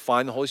works you'll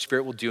find the Holy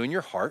Spirit will do in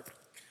your heart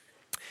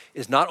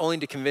is not only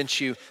to convince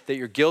you that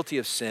you're guilty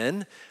of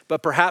sin,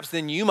 but perhaps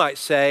then you might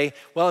say,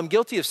 well, I'm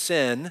guilty of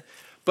sin,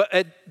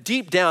 but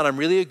deep down, I'm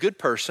really a good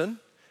person.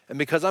 And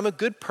because I'm a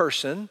good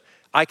person,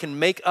 I can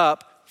make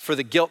up for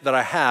the guilt that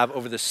I have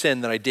over the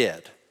sin that I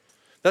did.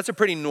 That's a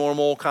pretty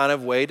normal kind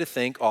of way to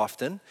think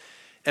often.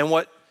 And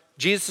what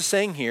Jesus is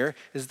saying here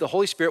is the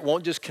Holy Spirit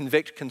won't just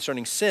convict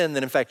concerning sin,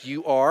 that in fact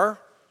you are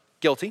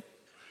guilty,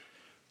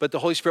 but the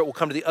Holy Spirit will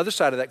come to the other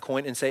side of that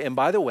coin and say, and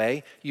by the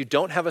way, you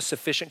don't have a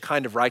sufficient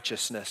kind of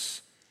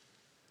righteousness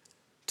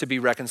to be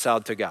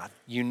reconciled to God.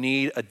 You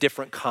need a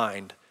different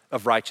kind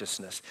of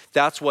righteousness.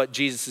 That's what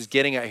Jesus is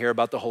getting at here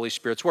about the Holy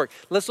Spirit's work.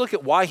 Let's look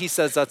at why he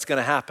says that's going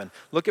to happen.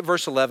 Look at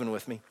verse 11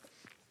 with me.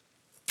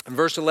 In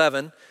verse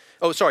 10,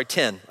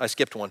 I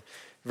skipped one.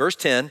 Verse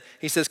 10,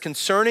 he says,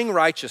 concerning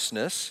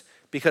righteousness,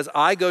 because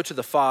I go to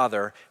the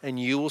Father and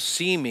you will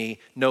see me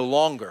no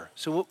longer.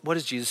 So what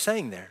is Jesus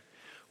saying there?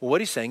 Well,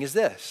 what he's saying is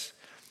this.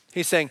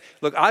 He's saying,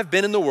 look, I've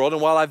been in the world,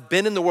 and while I've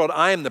been in the world,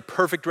 I am the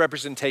perfect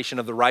representation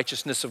of the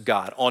righteousness of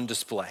God on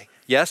display.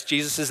 Yes,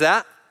 Jesus is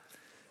that?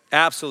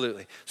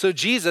 Absolutely. So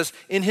Jesus,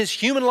 in his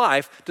human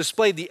life,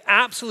 displayed the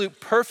absolute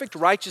perfect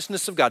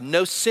righteousness of God.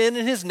 No sin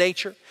in his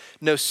nature,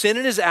 no sin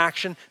in his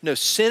action, no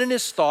sin in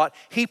his thought.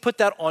 He put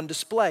that on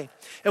display.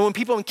 And when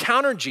people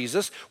encountered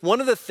Jesus,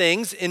 one of the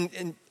things,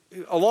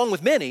 along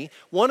with many,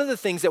 one of the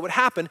things that would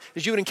happen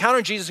is you would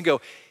encounter Jesus and go,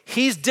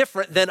 he's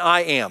different than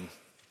I am.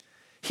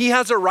 He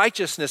has a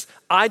righteousness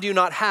I do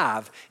not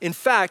have. In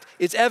fact,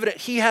 it's evident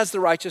he has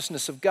the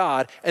righteousness of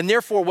God, and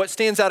therefore what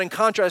stands out in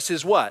contrast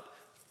is what?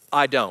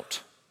 I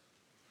don't.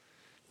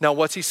 Now,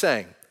 what's he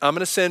saying? I'm going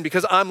to sin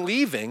because I'm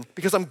leaving,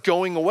 because I'm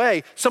going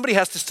away. Somebody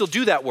has to still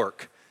do that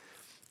work.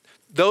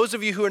 Those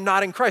of you who are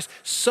not in Christ,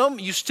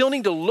 you still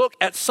need to look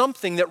at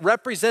something that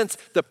represents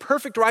the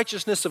perfect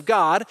righteousness of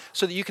God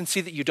so that you can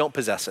see that you don't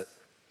possess it.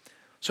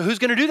 So who's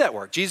going to do that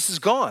work? Jesus is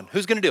gone.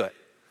 Who's going to do it?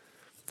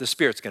 The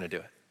Spirit's going to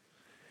do it.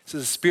 So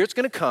the Spirit's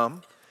going to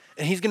come,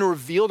 and he's going to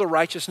reveal the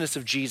righteousness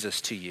of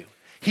Jesus to you.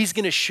 He's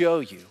going to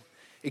show you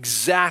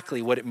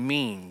exactly what it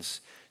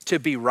means to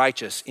be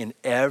righteous in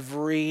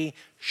every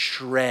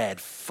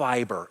shred,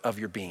 fiber of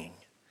your being.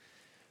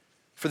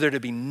 For there to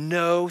be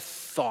no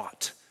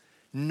thought,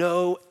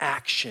 no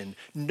action,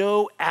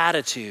 no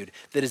attitude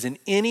that is in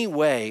any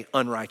way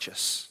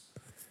unrighteous.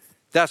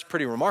 That's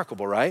pretty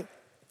remarkable, right?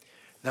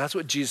 That's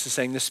what Jesus is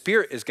saying the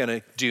Spirit is going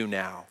to do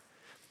now.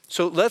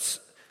 So let's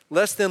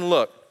then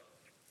look.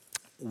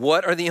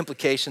 What are the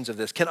implications of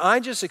this? Can I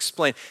just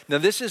explain? Now,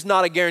 this is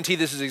not a guarantee.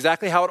 This is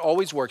exactly how it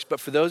always works. But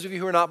for those of you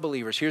who are not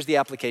believers, here's the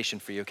application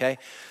for you, okay?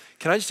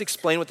 Can I just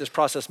explain what this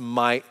process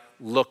might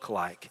look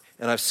like?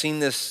 And I've seen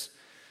this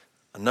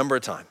a number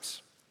of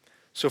times.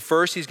 So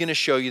first, he's going to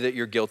show you that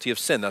you're guilty of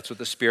sin. That's what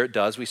the Spirit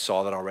does. We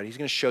saw that already. He's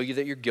going to show you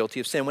that you're guilty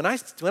of sin. When I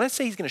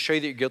say he's going to show you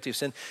that you're guilty of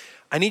sin,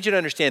 I need you to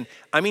understand,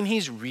 I mean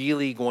he's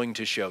really going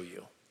to show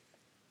you.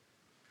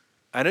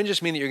 I don't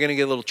just mean that you're going to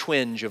get a little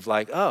twinge of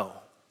like, oh,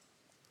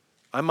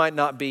 I might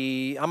not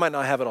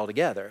have it all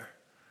together.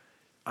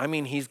 I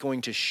mean, he's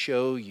going to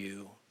show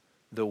you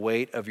the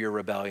weight of your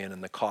rebellion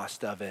and the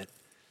cost of it.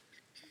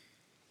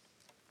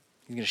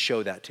 He's going to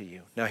show that to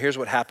you. Now, here's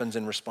what happens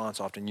in response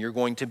often. You're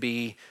going to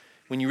be,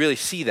 when you really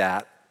see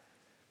that,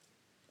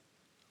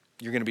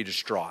 you're going to be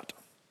distraught,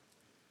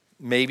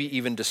 maybe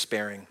even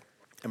despairing.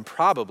 And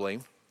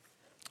probably,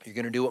 you're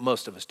going to do what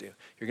most of us do.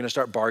 You're going to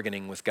start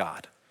bargaining with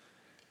God.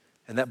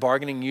 And that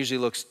bargaining usually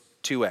looks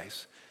two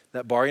ways.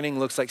 That bargaining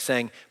looks like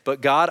saying,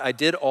 but God, I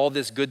did all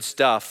this good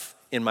stuff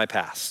in my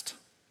past.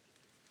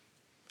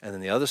 And then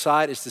the other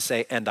side is to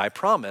say, and I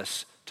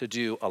promise to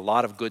do a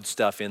lot of good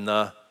stuff in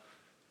the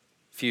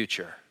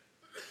future.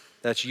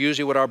 That's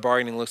usually what our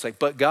bargaining looks like.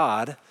 But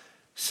God,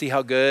 see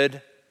how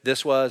good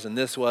this was and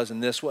this was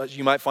and this was.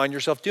 You might find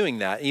yourself doing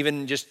that,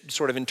 even just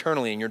sort of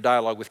internally in your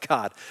dialogue with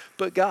God.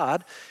 But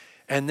God,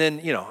 and then,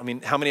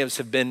 how many of us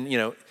have been,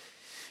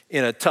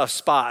 in a tough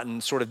spot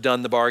and sort of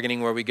done the bargaining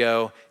where we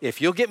go,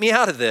 if you'll get me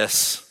out of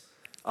this,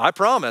 I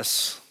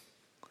promise.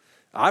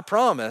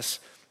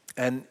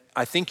 And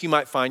I think you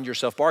might find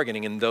yourself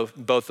bargaining in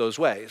both those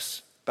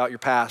ways, about your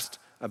past,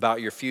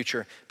 about your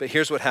future. But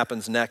here's what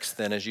happens next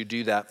then as you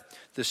do that.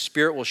 The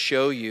Spirit will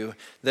show you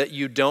that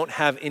you don't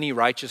have any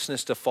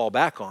righteousness to fall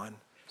back on.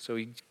 So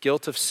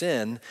guilt of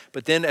sin.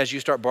 But then as you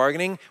start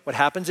bargaining, what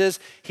happens is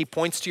he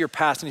points to your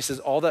past and he says,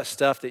 all that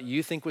stuff that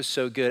you think was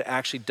so good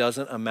actually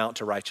doesn't amount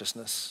to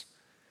righteousness.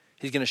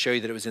 He's going to show you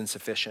that it was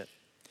insufficient.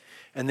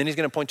 And then he's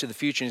going to point to the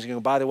future and he's going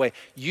to go, by the way,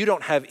 you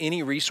don't have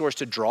any resource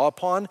to draw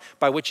upon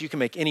by which you can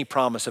make any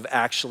promise of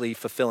actually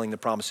fulfilling the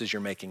promises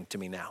you're making to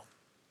me now.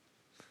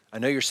 I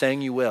know you're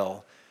saying you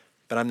will,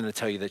 but I'm going to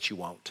tell you that you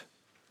won't.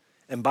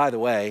 And by the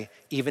way,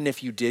 even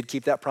if you did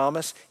keep that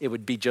promise, it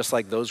would be just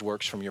like those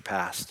works from your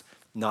past,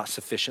 not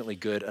sufficiently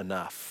good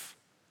enough.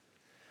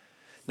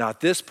 Now at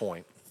this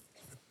point,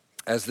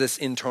 as this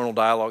internal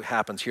dialogue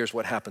happens, here's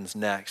what happens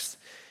next,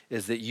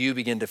 is that you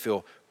begin to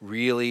feel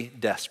really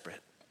desperate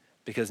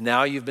because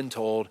now you've been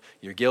told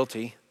you're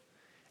guilty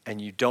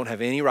and you don't have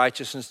any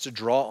righteousness to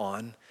draw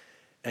on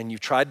and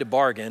you've tried to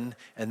bargain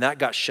and that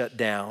got shut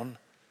down.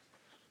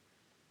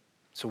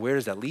 So where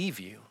does that leave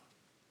you?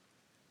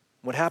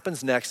 What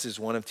happens next is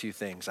one of two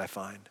things, I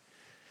find.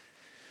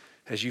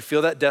 As you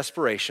feel that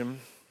desperation,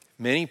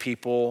 many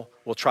people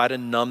will try to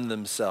numb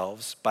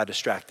themselves by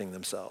distracting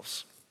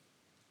themselves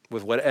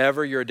with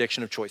whatever your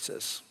addiction of choice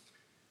is.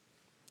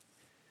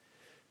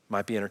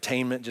 Might be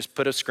entertainment, just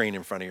put a screen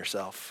in front of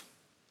yourself.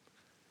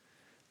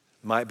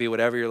 Might be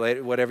whatever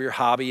your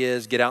hobby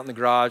is, get out in the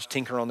garage,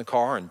 tinker on the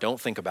car, and don't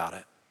think about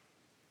it.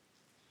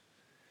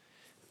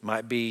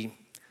 Might be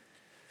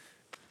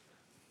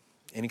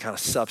any kind of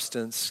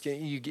substance.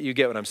 You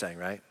get what I'm saying,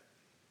 right?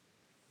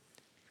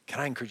 Can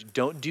I encourage you,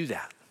 don't do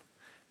that.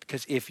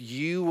 Because if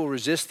you will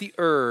resist the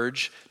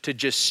urge to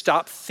just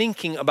stop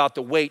thinking about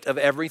the weight of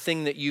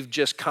everything that you've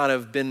just kind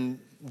of been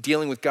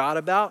dealing with God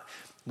about,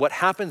 what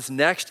happens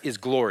next is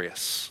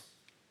glorious.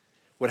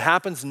 What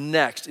happens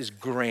next is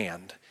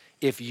grand.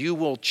 If you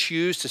will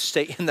choose to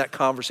stay in that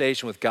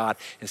conversation with God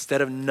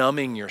instead of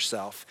numbing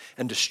yourself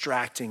and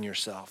distracting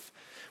yourself,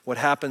 what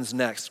happens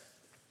next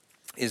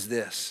is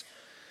this.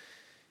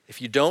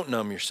 If you don't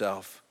numb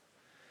yourself,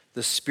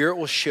 the Spirit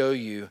will show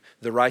you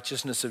the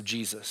righteousness of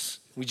Jesus.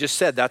 We just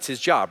said that's his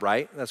job,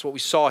 right? That's what we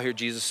saw here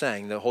Jesus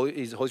saying. The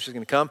Holy Spirit's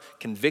going to come,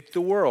 convict the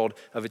world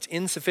of its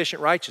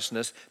insufficient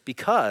righteousness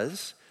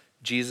because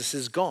Jesus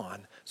is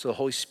gone. So the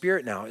Holy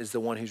Spirit now is the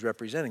one who's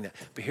representing that.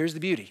 But here's the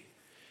beauty.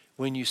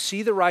 When you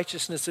see the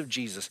righteousness of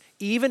Jesus,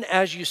 even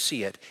as you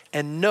see it,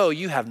 and know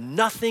you have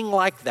nothing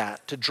like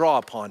that to draw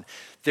upon,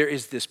 there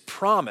is this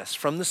promise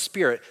from the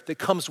Spirit that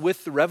comes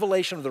with the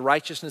revelation of the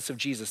righteousness of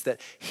Jesus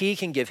that he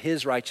can give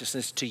his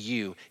righteousness to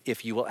you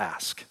if you will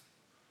ask.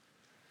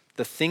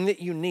 The thing that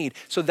you need.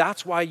 So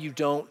that's why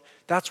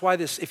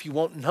if you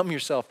won't numb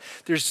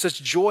yourself, there's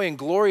such joy and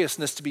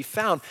gloriousness to be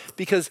found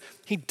because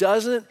he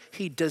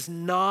does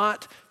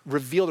not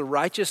reveal the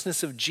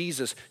righteousness of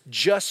Jesus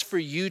just for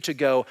you to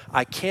go,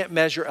 I can't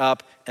measure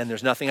up and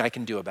there's nothing I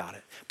can do about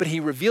it. But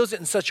he reveals it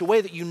in such a way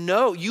that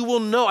you will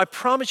know, I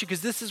promise you,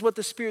 because this is what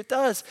the Spirit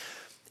does.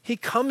 He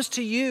comes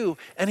to you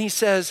and he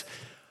says,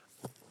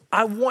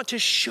 I want to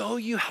show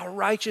you how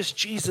righteous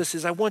Jesus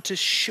is. I want to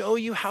show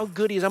you how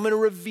good he is. I'm going to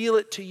reveal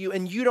it to you.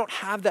 And you don't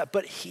have that,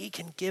 but he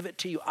can give it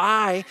to you.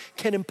 I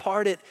can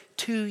impart it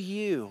to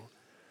you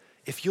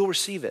if you'll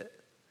receive it.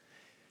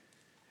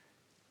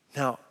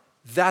 Now,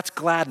 that's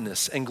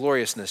gladness and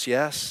gloriousness,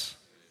 yes?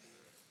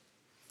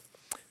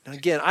 Now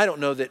again, I don't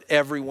know that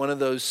every one of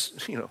those,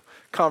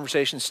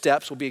 conversation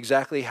steps will be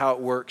exactly how it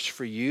works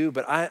for you,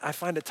 but I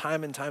find it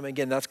time and time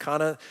again, that's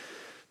kind of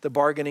the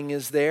bargaining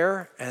is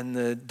there and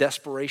the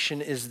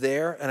desperation is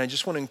there. And I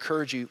just want to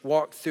encourage you,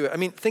 walk through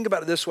it. Think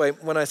about it this way.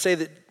 When I say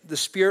that the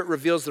Spirit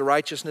reveals the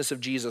righteousness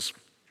of Jesus,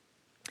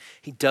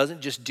 he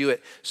doesn't just do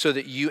it so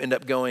that you end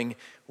up going,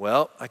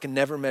 well, I can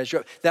never measure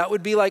up. That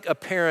would be like a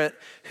parent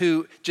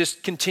who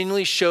just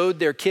continually showed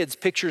their kids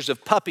pictures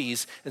of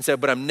puppies and said,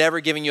 but I'm never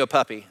giving you a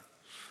puppy.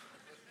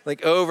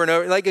 Like over and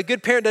over. Like a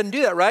good parent doesn't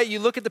do that, right? You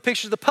look at the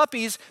pictures of the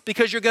puppies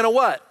because you're going to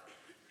what?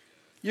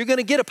 You're going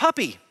to get a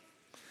puppy.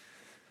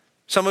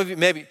 Some of you,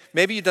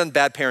 maybe you've done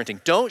bad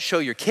parenting. Don't show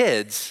your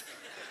kids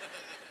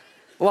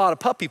a lot of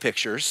puppy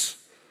pictures,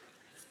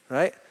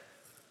 right?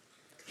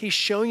 He's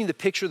showing you the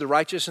picture of the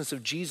righteousness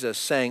of Jesus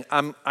saying,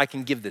 I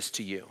can give this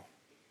to you.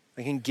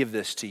 I can give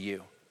this to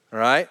you, all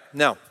right?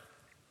 Now,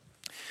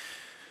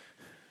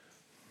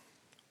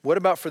 what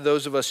about for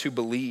those of us who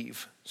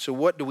believe? So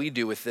what do we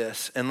do with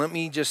this? And let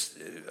me just,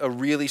 a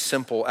really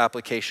simple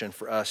application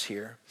for us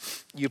here.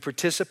 You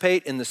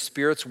participate in the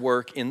Spirit's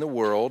work in the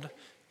world,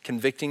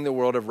 convicting the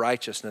world of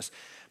righteousness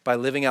by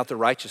living out the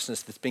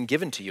righteousness that's been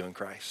given to you in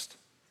Christ.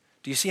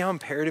 Do you see how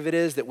imperative it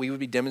is that we would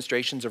be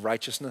demonstrations of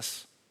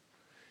righteousness?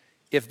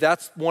 If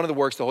that's one of the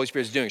works the Holy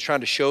Spirit is doing, is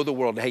trying to show the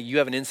world, hey, you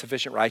have an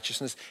insufficient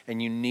righteousness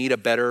and you need a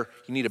better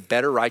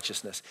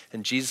righteousness,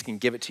 and Jesus can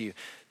give it to you,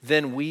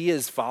 then we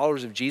as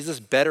followers of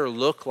Jesus better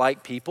look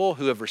like people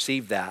who have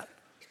received that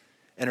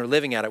and are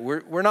living at it.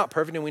 We're not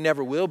perfect and we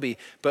never will be,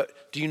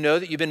 but do you know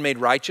that you've been made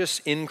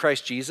righteous in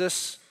Christ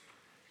Jesus?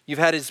 You've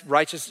had his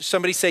righteousness,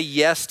 somebody say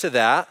yes to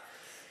that.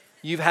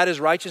 You've had his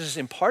righteousness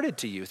imparted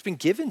to you. It's been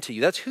given to you.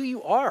 That's who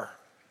you are.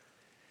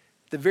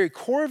 The very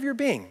core of your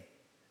being.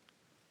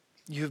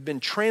 You have been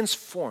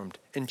transformed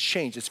and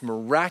changed. It's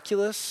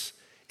miraculous.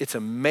 It's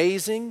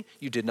amazing.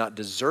 You did not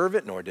deserve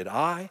it, nor did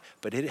I,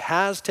 but it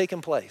has taken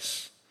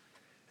place.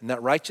 And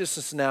that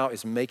righteousness now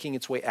is making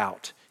its way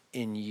out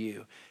in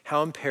you.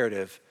 How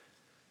imperative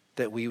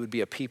that we would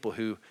be a people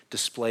who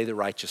display the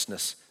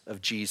righteousness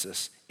of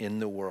Jesus in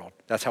the world.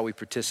 That's how we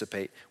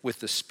participate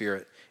with the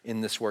Spirit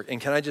in this work.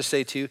 And can I just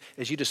say too,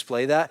 as you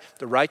display that,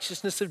 the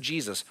righteousness of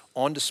Jesus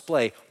on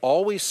display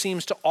always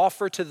seems to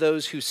offer to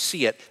those who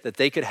see it that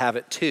they could have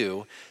it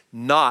too,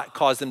 not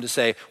cause them to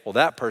say, well,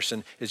 that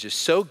person is just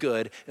so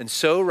good and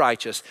so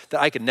righteous that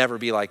I could never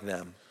be like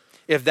them.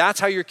 If that's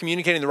how you're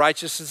communicating the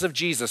righteousness of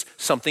Jesus,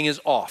 something is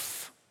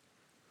off.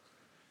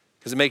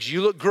 Because it makes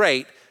you look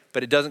great,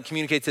 but it doesn't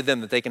communicate to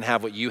them that they can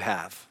have what you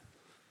have,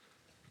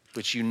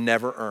 which you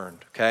never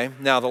earned, okay?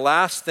 Now, the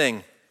last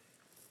thing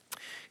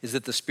is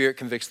that the Spirit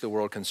convicts the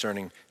world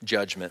concerning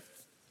judgment.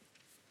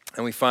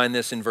 And we find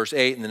this in verse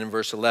 8 and then in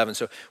verse 11.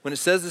 So when it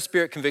says the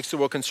Spirit convicts the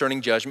world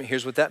concerning judgment,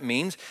 here's what that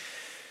means.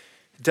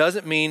 It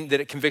doesn't mean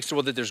that it convicts the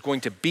world that there's going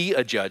to be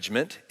a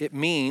judgment. It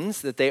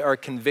means that they are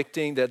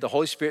convicting, that the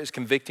Holy Spirit is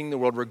convicting the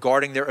world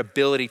regarding their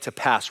ability to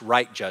pass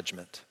right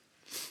judgment.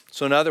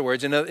 So in other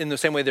words, in the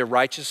same way their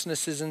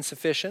righteousness is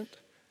insufficient,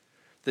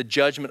 the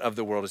judgment of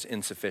the world is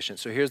insufficient.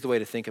 So here's the way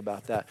to think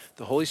about that.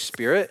 The Holy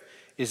Spirit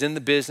is in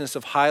the business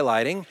of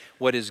highlighting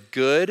what is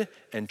good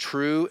and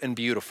true and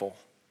beautiful.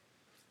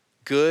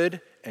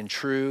 Good and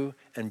true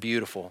and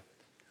beautiful.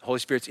 The Holy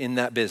Spirit's in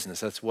that business.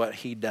 That's what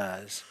he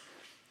does.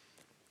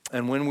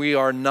 And when we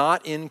are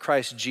not in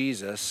Christ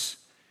Jesus,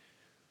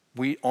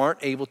 we aren't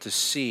able to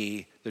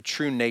see the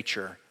true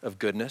nature of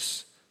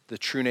goodness, the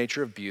true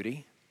nature of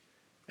beauty,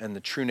 and the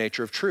true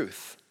nature of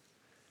truth.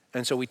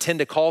 And so we tend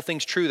to call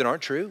things true that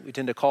aren't true. We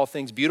tend to call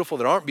things beautiful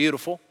that aren't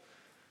beautiful.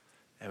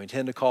 And we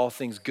tend to call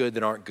things good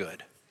that aren't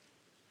good.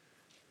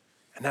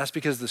 And that's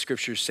because the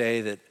scriptures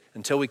say that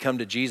until we come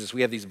to Jesus,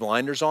 we have these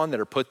blinders on that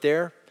are put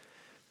there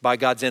by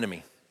God's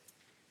enemy.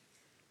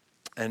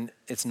 And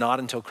it's not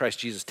until Christ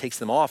Jesus takes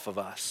them off of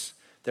us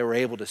that we're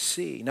able to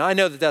see. Now, I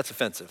know that that's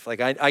offensive.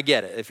 Like, I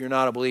get it. If you're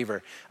not a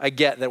believer, I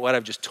get that what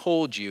I've just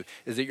told you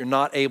is that you're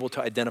not able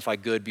to identify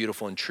good,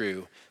 beautiful, and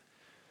true.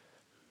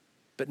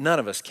 But none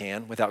of us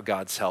can without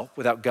God's help,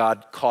 without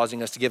God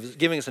causing us to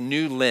giving us a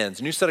new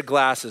lens, a new set of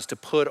glasses to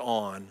put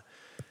on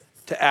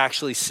to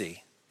actually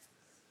see.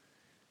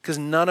 Because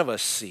none of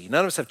us see.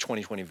 None of us have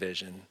 20/20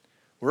 vision.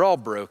 We're all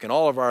broken.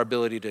 All of our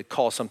ability to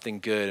call something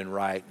good and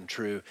right and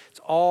true, it's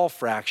all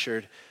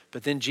fractured.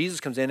 But then Jesus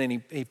comes in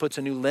and he puts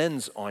a new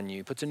lens on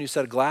you, puts a new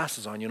set of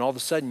glasses on you, and all of a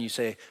sudden you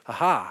say,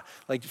 aha.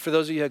 Like for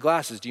those of you who had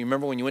glasses, do you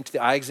remember when you went to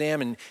the eye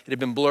exam and it had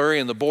been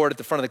blurry on the board at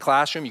the front of the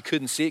classroom, you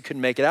couldn't see it,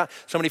 couldn't make it out?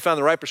 Somebody found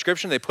the right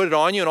prescription, they put it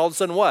on you, and all of a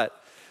sudden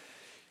what?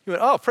 You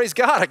went, oh, praise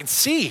God, I can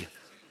see.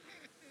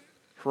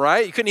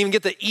 Right? You couldn't even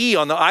get the E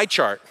on the eye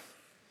chart.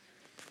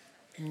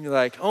 And you're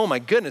like, oh my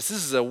goodness,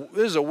 this is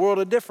a world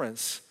of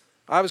difference.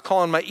 I was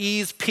calling my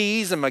E's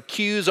P's and my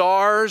Q's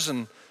R's,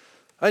 and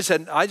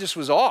I just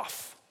was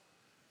off.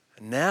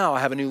 And now I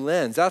have a new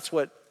lens. That's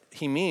what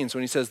he means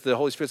when he says the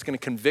Holy Spirit's going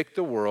to convict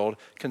the world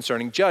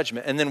concerning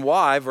judgment. And then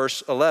why,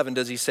 verse 11,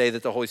 does he say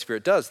that the Holy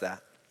Spirit does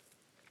that?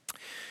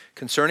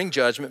 Concerning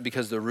judgment,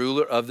 because the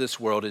ruler of this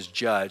world is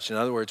judged. In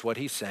other words, what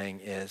he's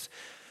saying is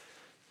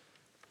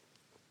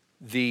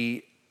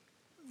the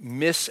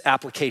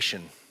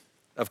misapplication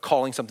of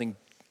calling something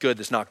good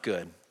that's not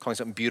good, calling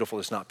something beautiful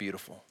that's not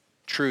beautiful,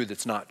 true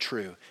that's not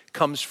true,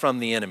 comes from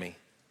the enemy.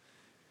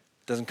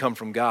 It doesn't come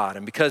from God.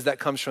 And because that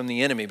comes from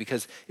the enemy,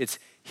 because it's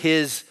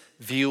his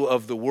view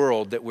of the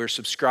world that we're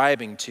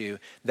subscribing to,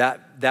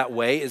 that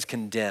way is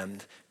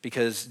condemned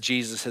because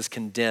Jesus has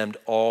condemned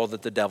all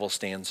that the devil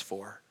stands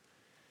for.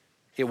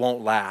 It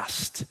won't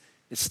last.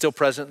 It's still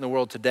present in the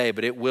world today,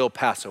 but it will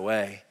pass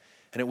away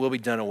and it will be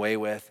done away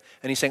with.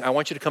 And he's saying, I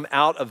want you to come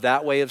out of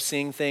that way of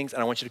seeing things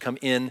and I want you to come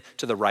in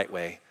to the right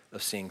way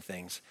of seeing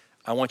things.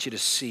 I want you to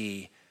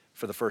see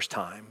for the first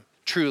time,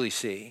 truly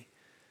see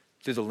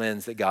through the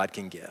lens that God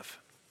can give.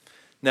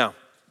 Now,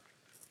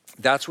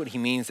 that's what he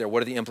means there.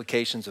 What are the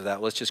implications of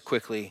that? Let's just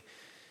quickly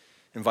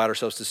invite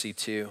ourselves to see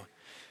two.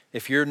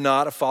 If you're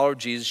not a follower of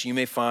Jesus, you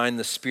may find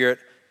the Spirit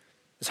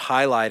is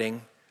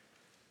highlighting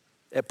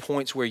at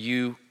points where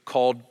you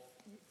called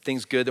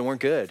things good that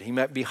weren't good. He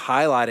might be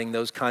highlighting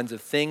those kinds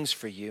of things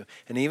for you.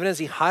 And even as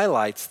he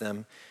highlights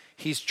them,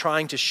 he's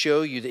trying to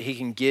show you that he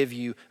can give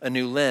you a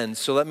new lens.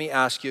 So let me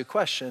ask you a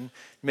question,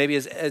 maybe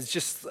as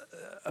just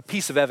a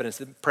piece of evidence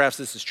that perhaps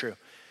this is true.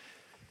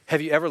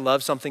 Have you ever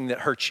loved something that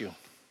hurt you?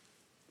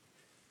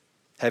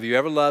 Have you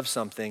ever loved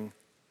something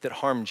that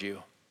harmed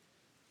you?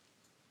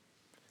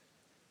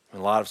 And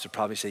a lot of us would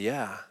probably say,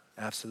 yeah,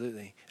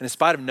 absolutely. And in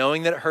spite of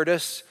knowing that it hurt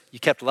us, you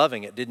kept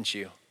loving it, didn't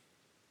you?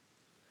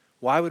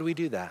 Why would we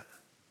do that?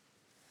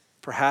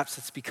 Perhaps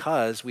it's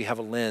because we have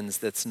a lens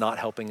that's not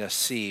helping us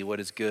see what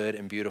is good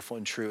and beautiful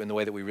and true in the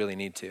way that we really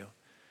need to.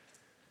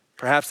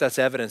 Perhaps that's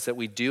evidence that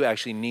we do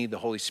actually need the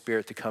Holy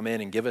Spirit to come in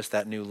and give us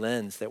that new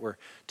lens that we're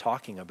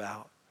talking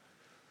about.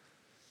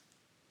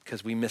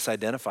 Because we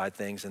misidentified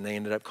things and they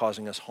ended up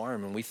causing us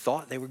harm and we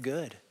thought they were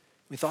good.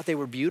 We thought they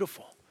were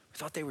beautiful. We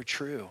thought they were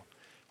true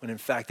when in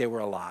fact they were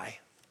a lie.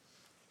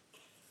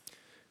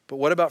 But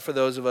what about for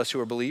those of us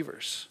who are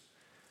believers?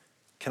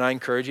 Can I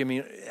encourage you? I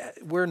mean,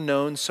 we're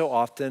known so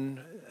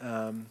often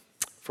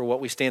for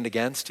what we stand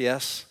against,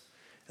 yes?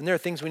 And there are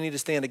things we need to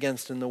stand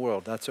against in the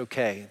world. That's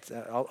okay.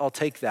 I'll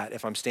take that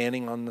if I'm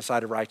standing on the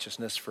side of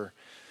righteousness for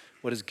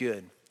what is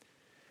good.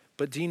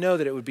 But do you know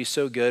that it would be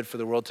so good for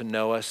the world to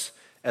know us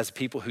as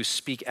people who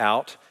speak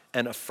out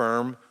and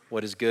affirm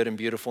what is good and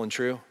beautiful and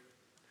true?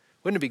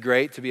 Wouldn't it be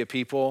great to be a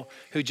people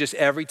who just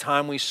every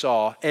time we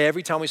saw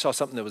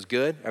something that was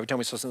good, every time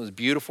we saw something that was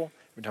beautiful,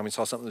 every time we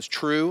saw something that was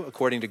true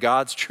according to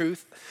God's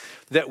truth,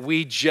 that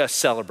we just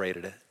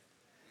celebrated it.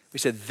 We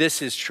said,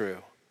 this is true.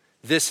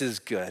 This is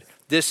good.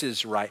 This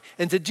is right.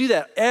 And to do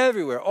that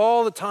everywhere,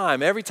 all the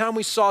time, every time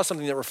we saw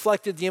something that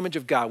reflected the image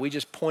of God, we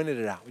just pointed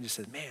it out. We just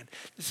said, man,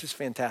 this is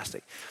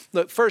fantastic.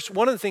 Look, first,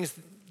 one of the things,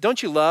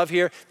 don't you love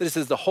here that it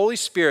says the Holy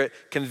Spirit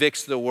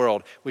convicts the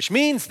world, which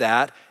means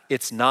that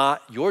it's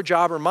not your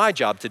job or my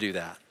job to do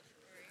that.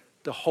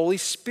 The Holy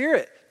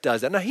Spirit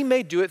does that. Now, he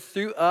may do it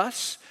through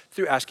us,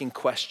 through asking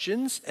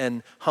questions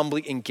and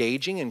humbly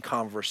engaging in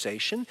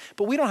conversation.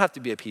 But we don't have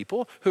to be a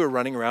people who are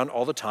running around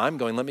all the time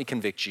going, let me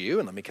convict you,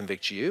 and let me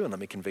convict you, and let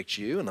me convict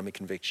you, and let me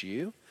convict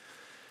you.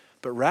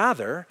 But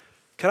rather,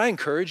 can I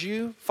encourage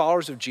you,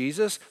 followers of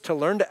Jesus, to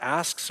learn to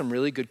ask some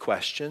really good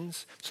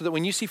questions so that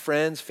when you see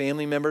friends,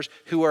 family members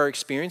who are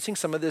experiencing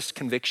some of this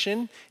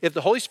conviction, if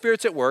the Holy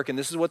Spirit's at work, and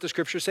this is what the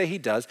scriptures say he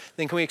does,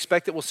 then can we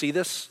expect that we'll see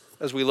this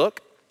as we look?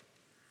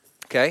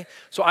 Okay,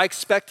 so I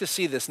expect to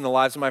see this in the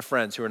lives of my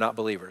friends who are not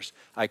believers.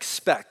 I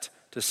expect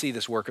to see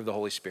this work of the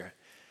Holy Spirit.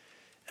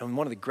 And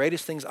one of the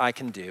greatest things I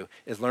can do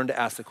is learn to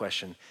ask the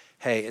question,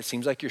 hey, it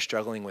seems like you're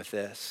struggling with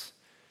this.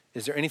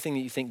 Is there anything that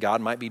you think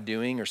God might be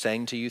doing or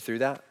saying to you through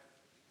that?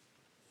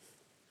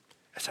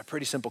 It's a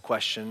pretty simple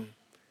question.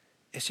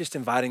 It's just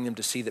inviting them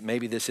to see that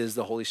maybe this is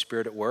the Holy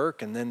Spirit at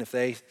work. And then if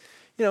they,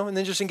 and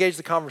then just engage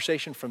the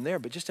conversation from there.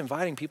 But just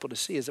inviting people to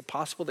see, is it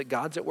possible that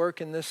God's at work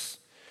in this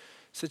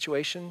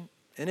situation?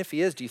 And if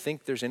he is, do you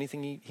think there's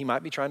anything he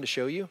might be trying to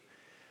show you?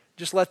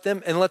 Just let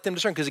them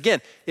discern. Because again,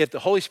 if the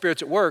Holy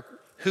Spirit's at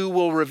work, who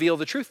will reveal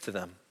the truth to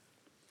them?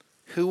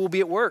 Who will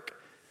be at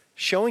work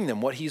showing them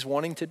what he's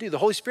wanting to do? The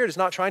Holy Spirit is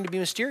not trying to be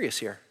mysterious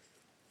here.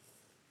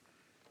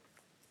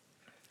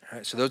 All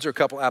right, so those are a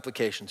couple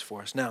applications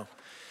for us. Now,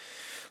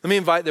 let me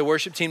invite the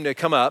worship team to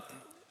come up.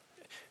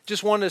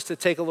 Just want us to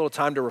take a little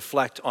time to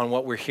reflect on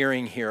what we're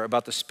hearing here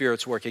about the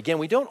Spirit's work. Again,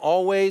 we don't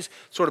always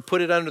sort of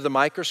put it under the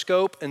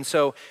microscope, and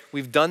so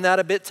we've done that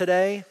a bit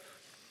today.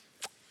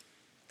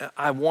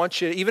 I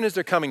want you, even as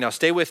they're coming now,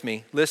 stay with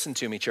me, listen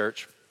to me,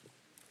 church,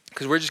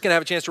 because we're just going to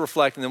have a chance to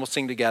reflect, and then we'll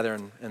sing together,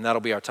 and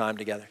that'll be our time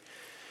together.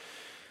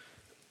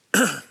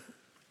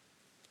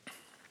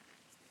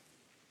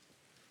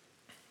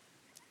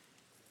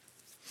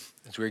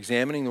 As we're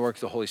examining the work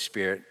of the Holy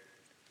Spirit,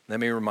 let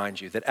me remind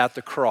you that at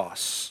the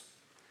cross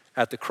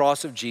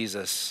of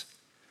Jesus,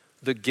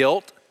 the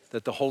guilt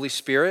that the Holy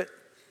Spirit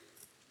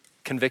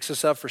convicts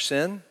us of for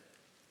sin,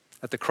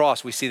 at the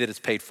cross we see that it's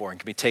paid for and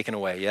can be taken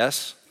away,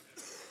 yes?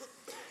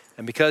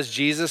 And because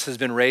Jesus has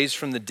been raised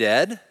from the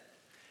dead,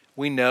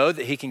 we know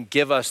that he can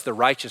give us the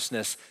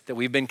righteousness that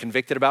we've been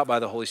convicted about by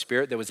the Holy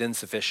Spirit that was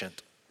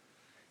insufficient.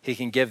 He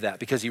can give that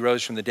because he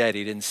rose from the dead.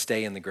 He didn't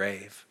stay in the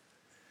grave.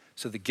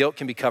 So the guilt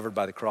can be covered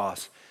by the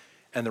cross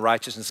and the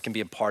righteousness can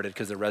be imparted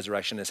because the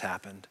resurrection has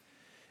happened.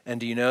 And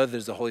do you know that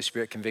as the Holy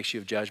Spirit convicts you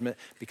of judgment,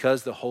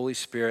 because the Holy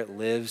Spirit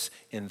lives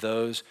in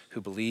those who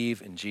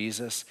believe in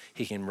Jesus,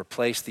 he can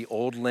replace the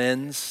old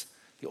lens,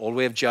 the old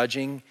way of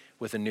judging,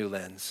 with a new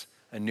lens,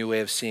 a new way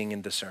of seeing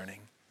and discerning.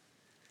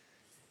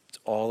 It's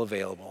all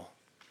available.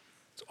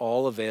 It's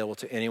all available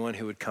to anyone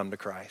who would come to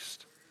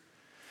Christ.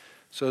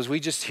 So as we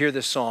just hear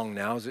this song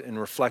now and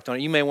reflect on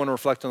it, you may want to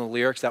reflect on the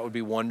lyrics. That would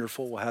be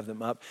wonderful. We'll have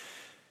them up.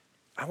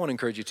 I want to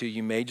encourage you too.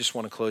 You may just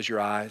want to close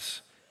your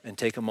eyes and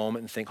take a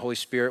moment and think, Holy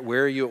Spirit,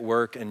 where are you at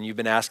work? And you've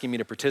been asking me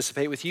to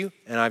participate with you,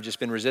 and I've just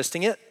been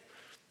resisting it,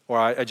 or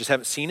I just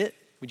haven't seen it.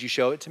 Would you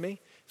show it to me?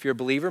 If you're a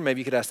believer,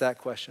 maybe you could ask that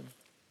question.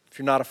 If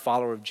you're not a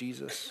follower of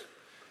Jesus,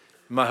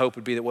 my hope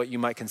would be that what you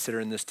might consider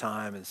in this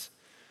time is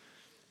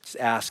just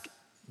ask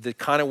the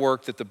kind of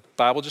work that the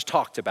Bible just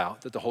talked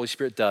about, that the Holy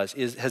Spirit does,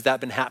 has that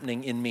been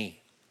happening in me?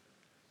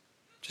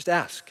 Just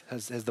ask,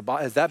 has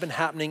that been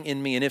happening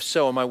in me? And if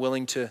so, am I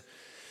willing to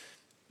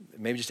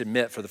maybe just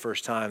admit for the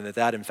first time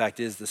that in fact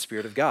is the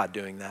Spirit of God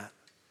doing that,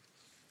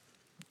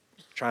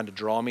 trying to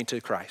draw me to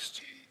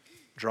Christ,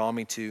 draw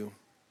me to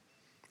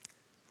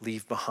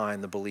leave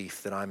behind the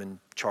belief that I'm in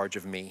charge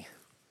of me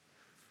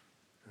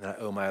and that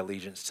I owe my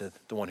allegiance to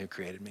the one who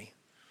created me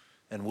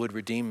and would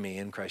redeem me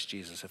in Christ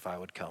Jesus if I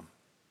would come.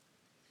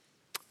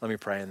 Let me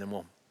pray and then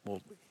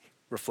we'll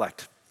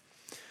reflect.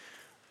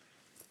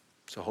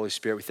 So Holy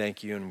Spirit, we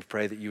thank you and we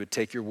pray that you would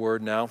take your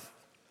word now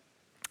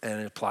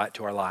and apply it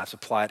to our lives,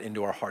 apply it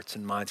into our hearts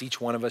and minds,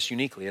 each one of us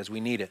uniquely as we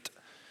need it.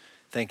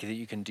 Thank you that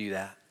you can do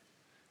that.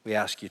 We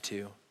ask you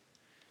to.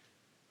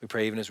 We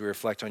pray even as we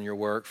reflect on your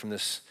work from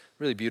this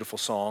really beautiful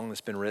song that's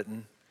been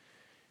written.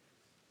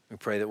 We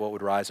pray that what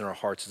would rise in our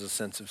hearts is a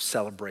sense of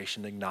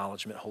celebration,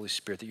 acknowledgement, Holy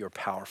Spirit, that you're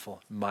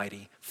powerful,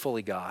 mighty,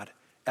 fully God,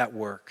 at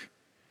work,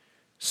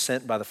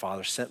 sent by the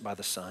Father, sent by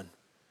the Son,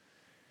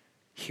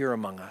 here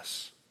among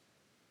us.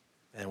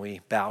 And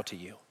we bow to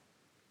you.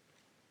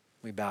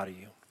 We bow to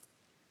you.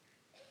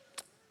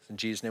 In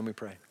Jesus' name we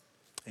pray.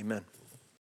 Amen.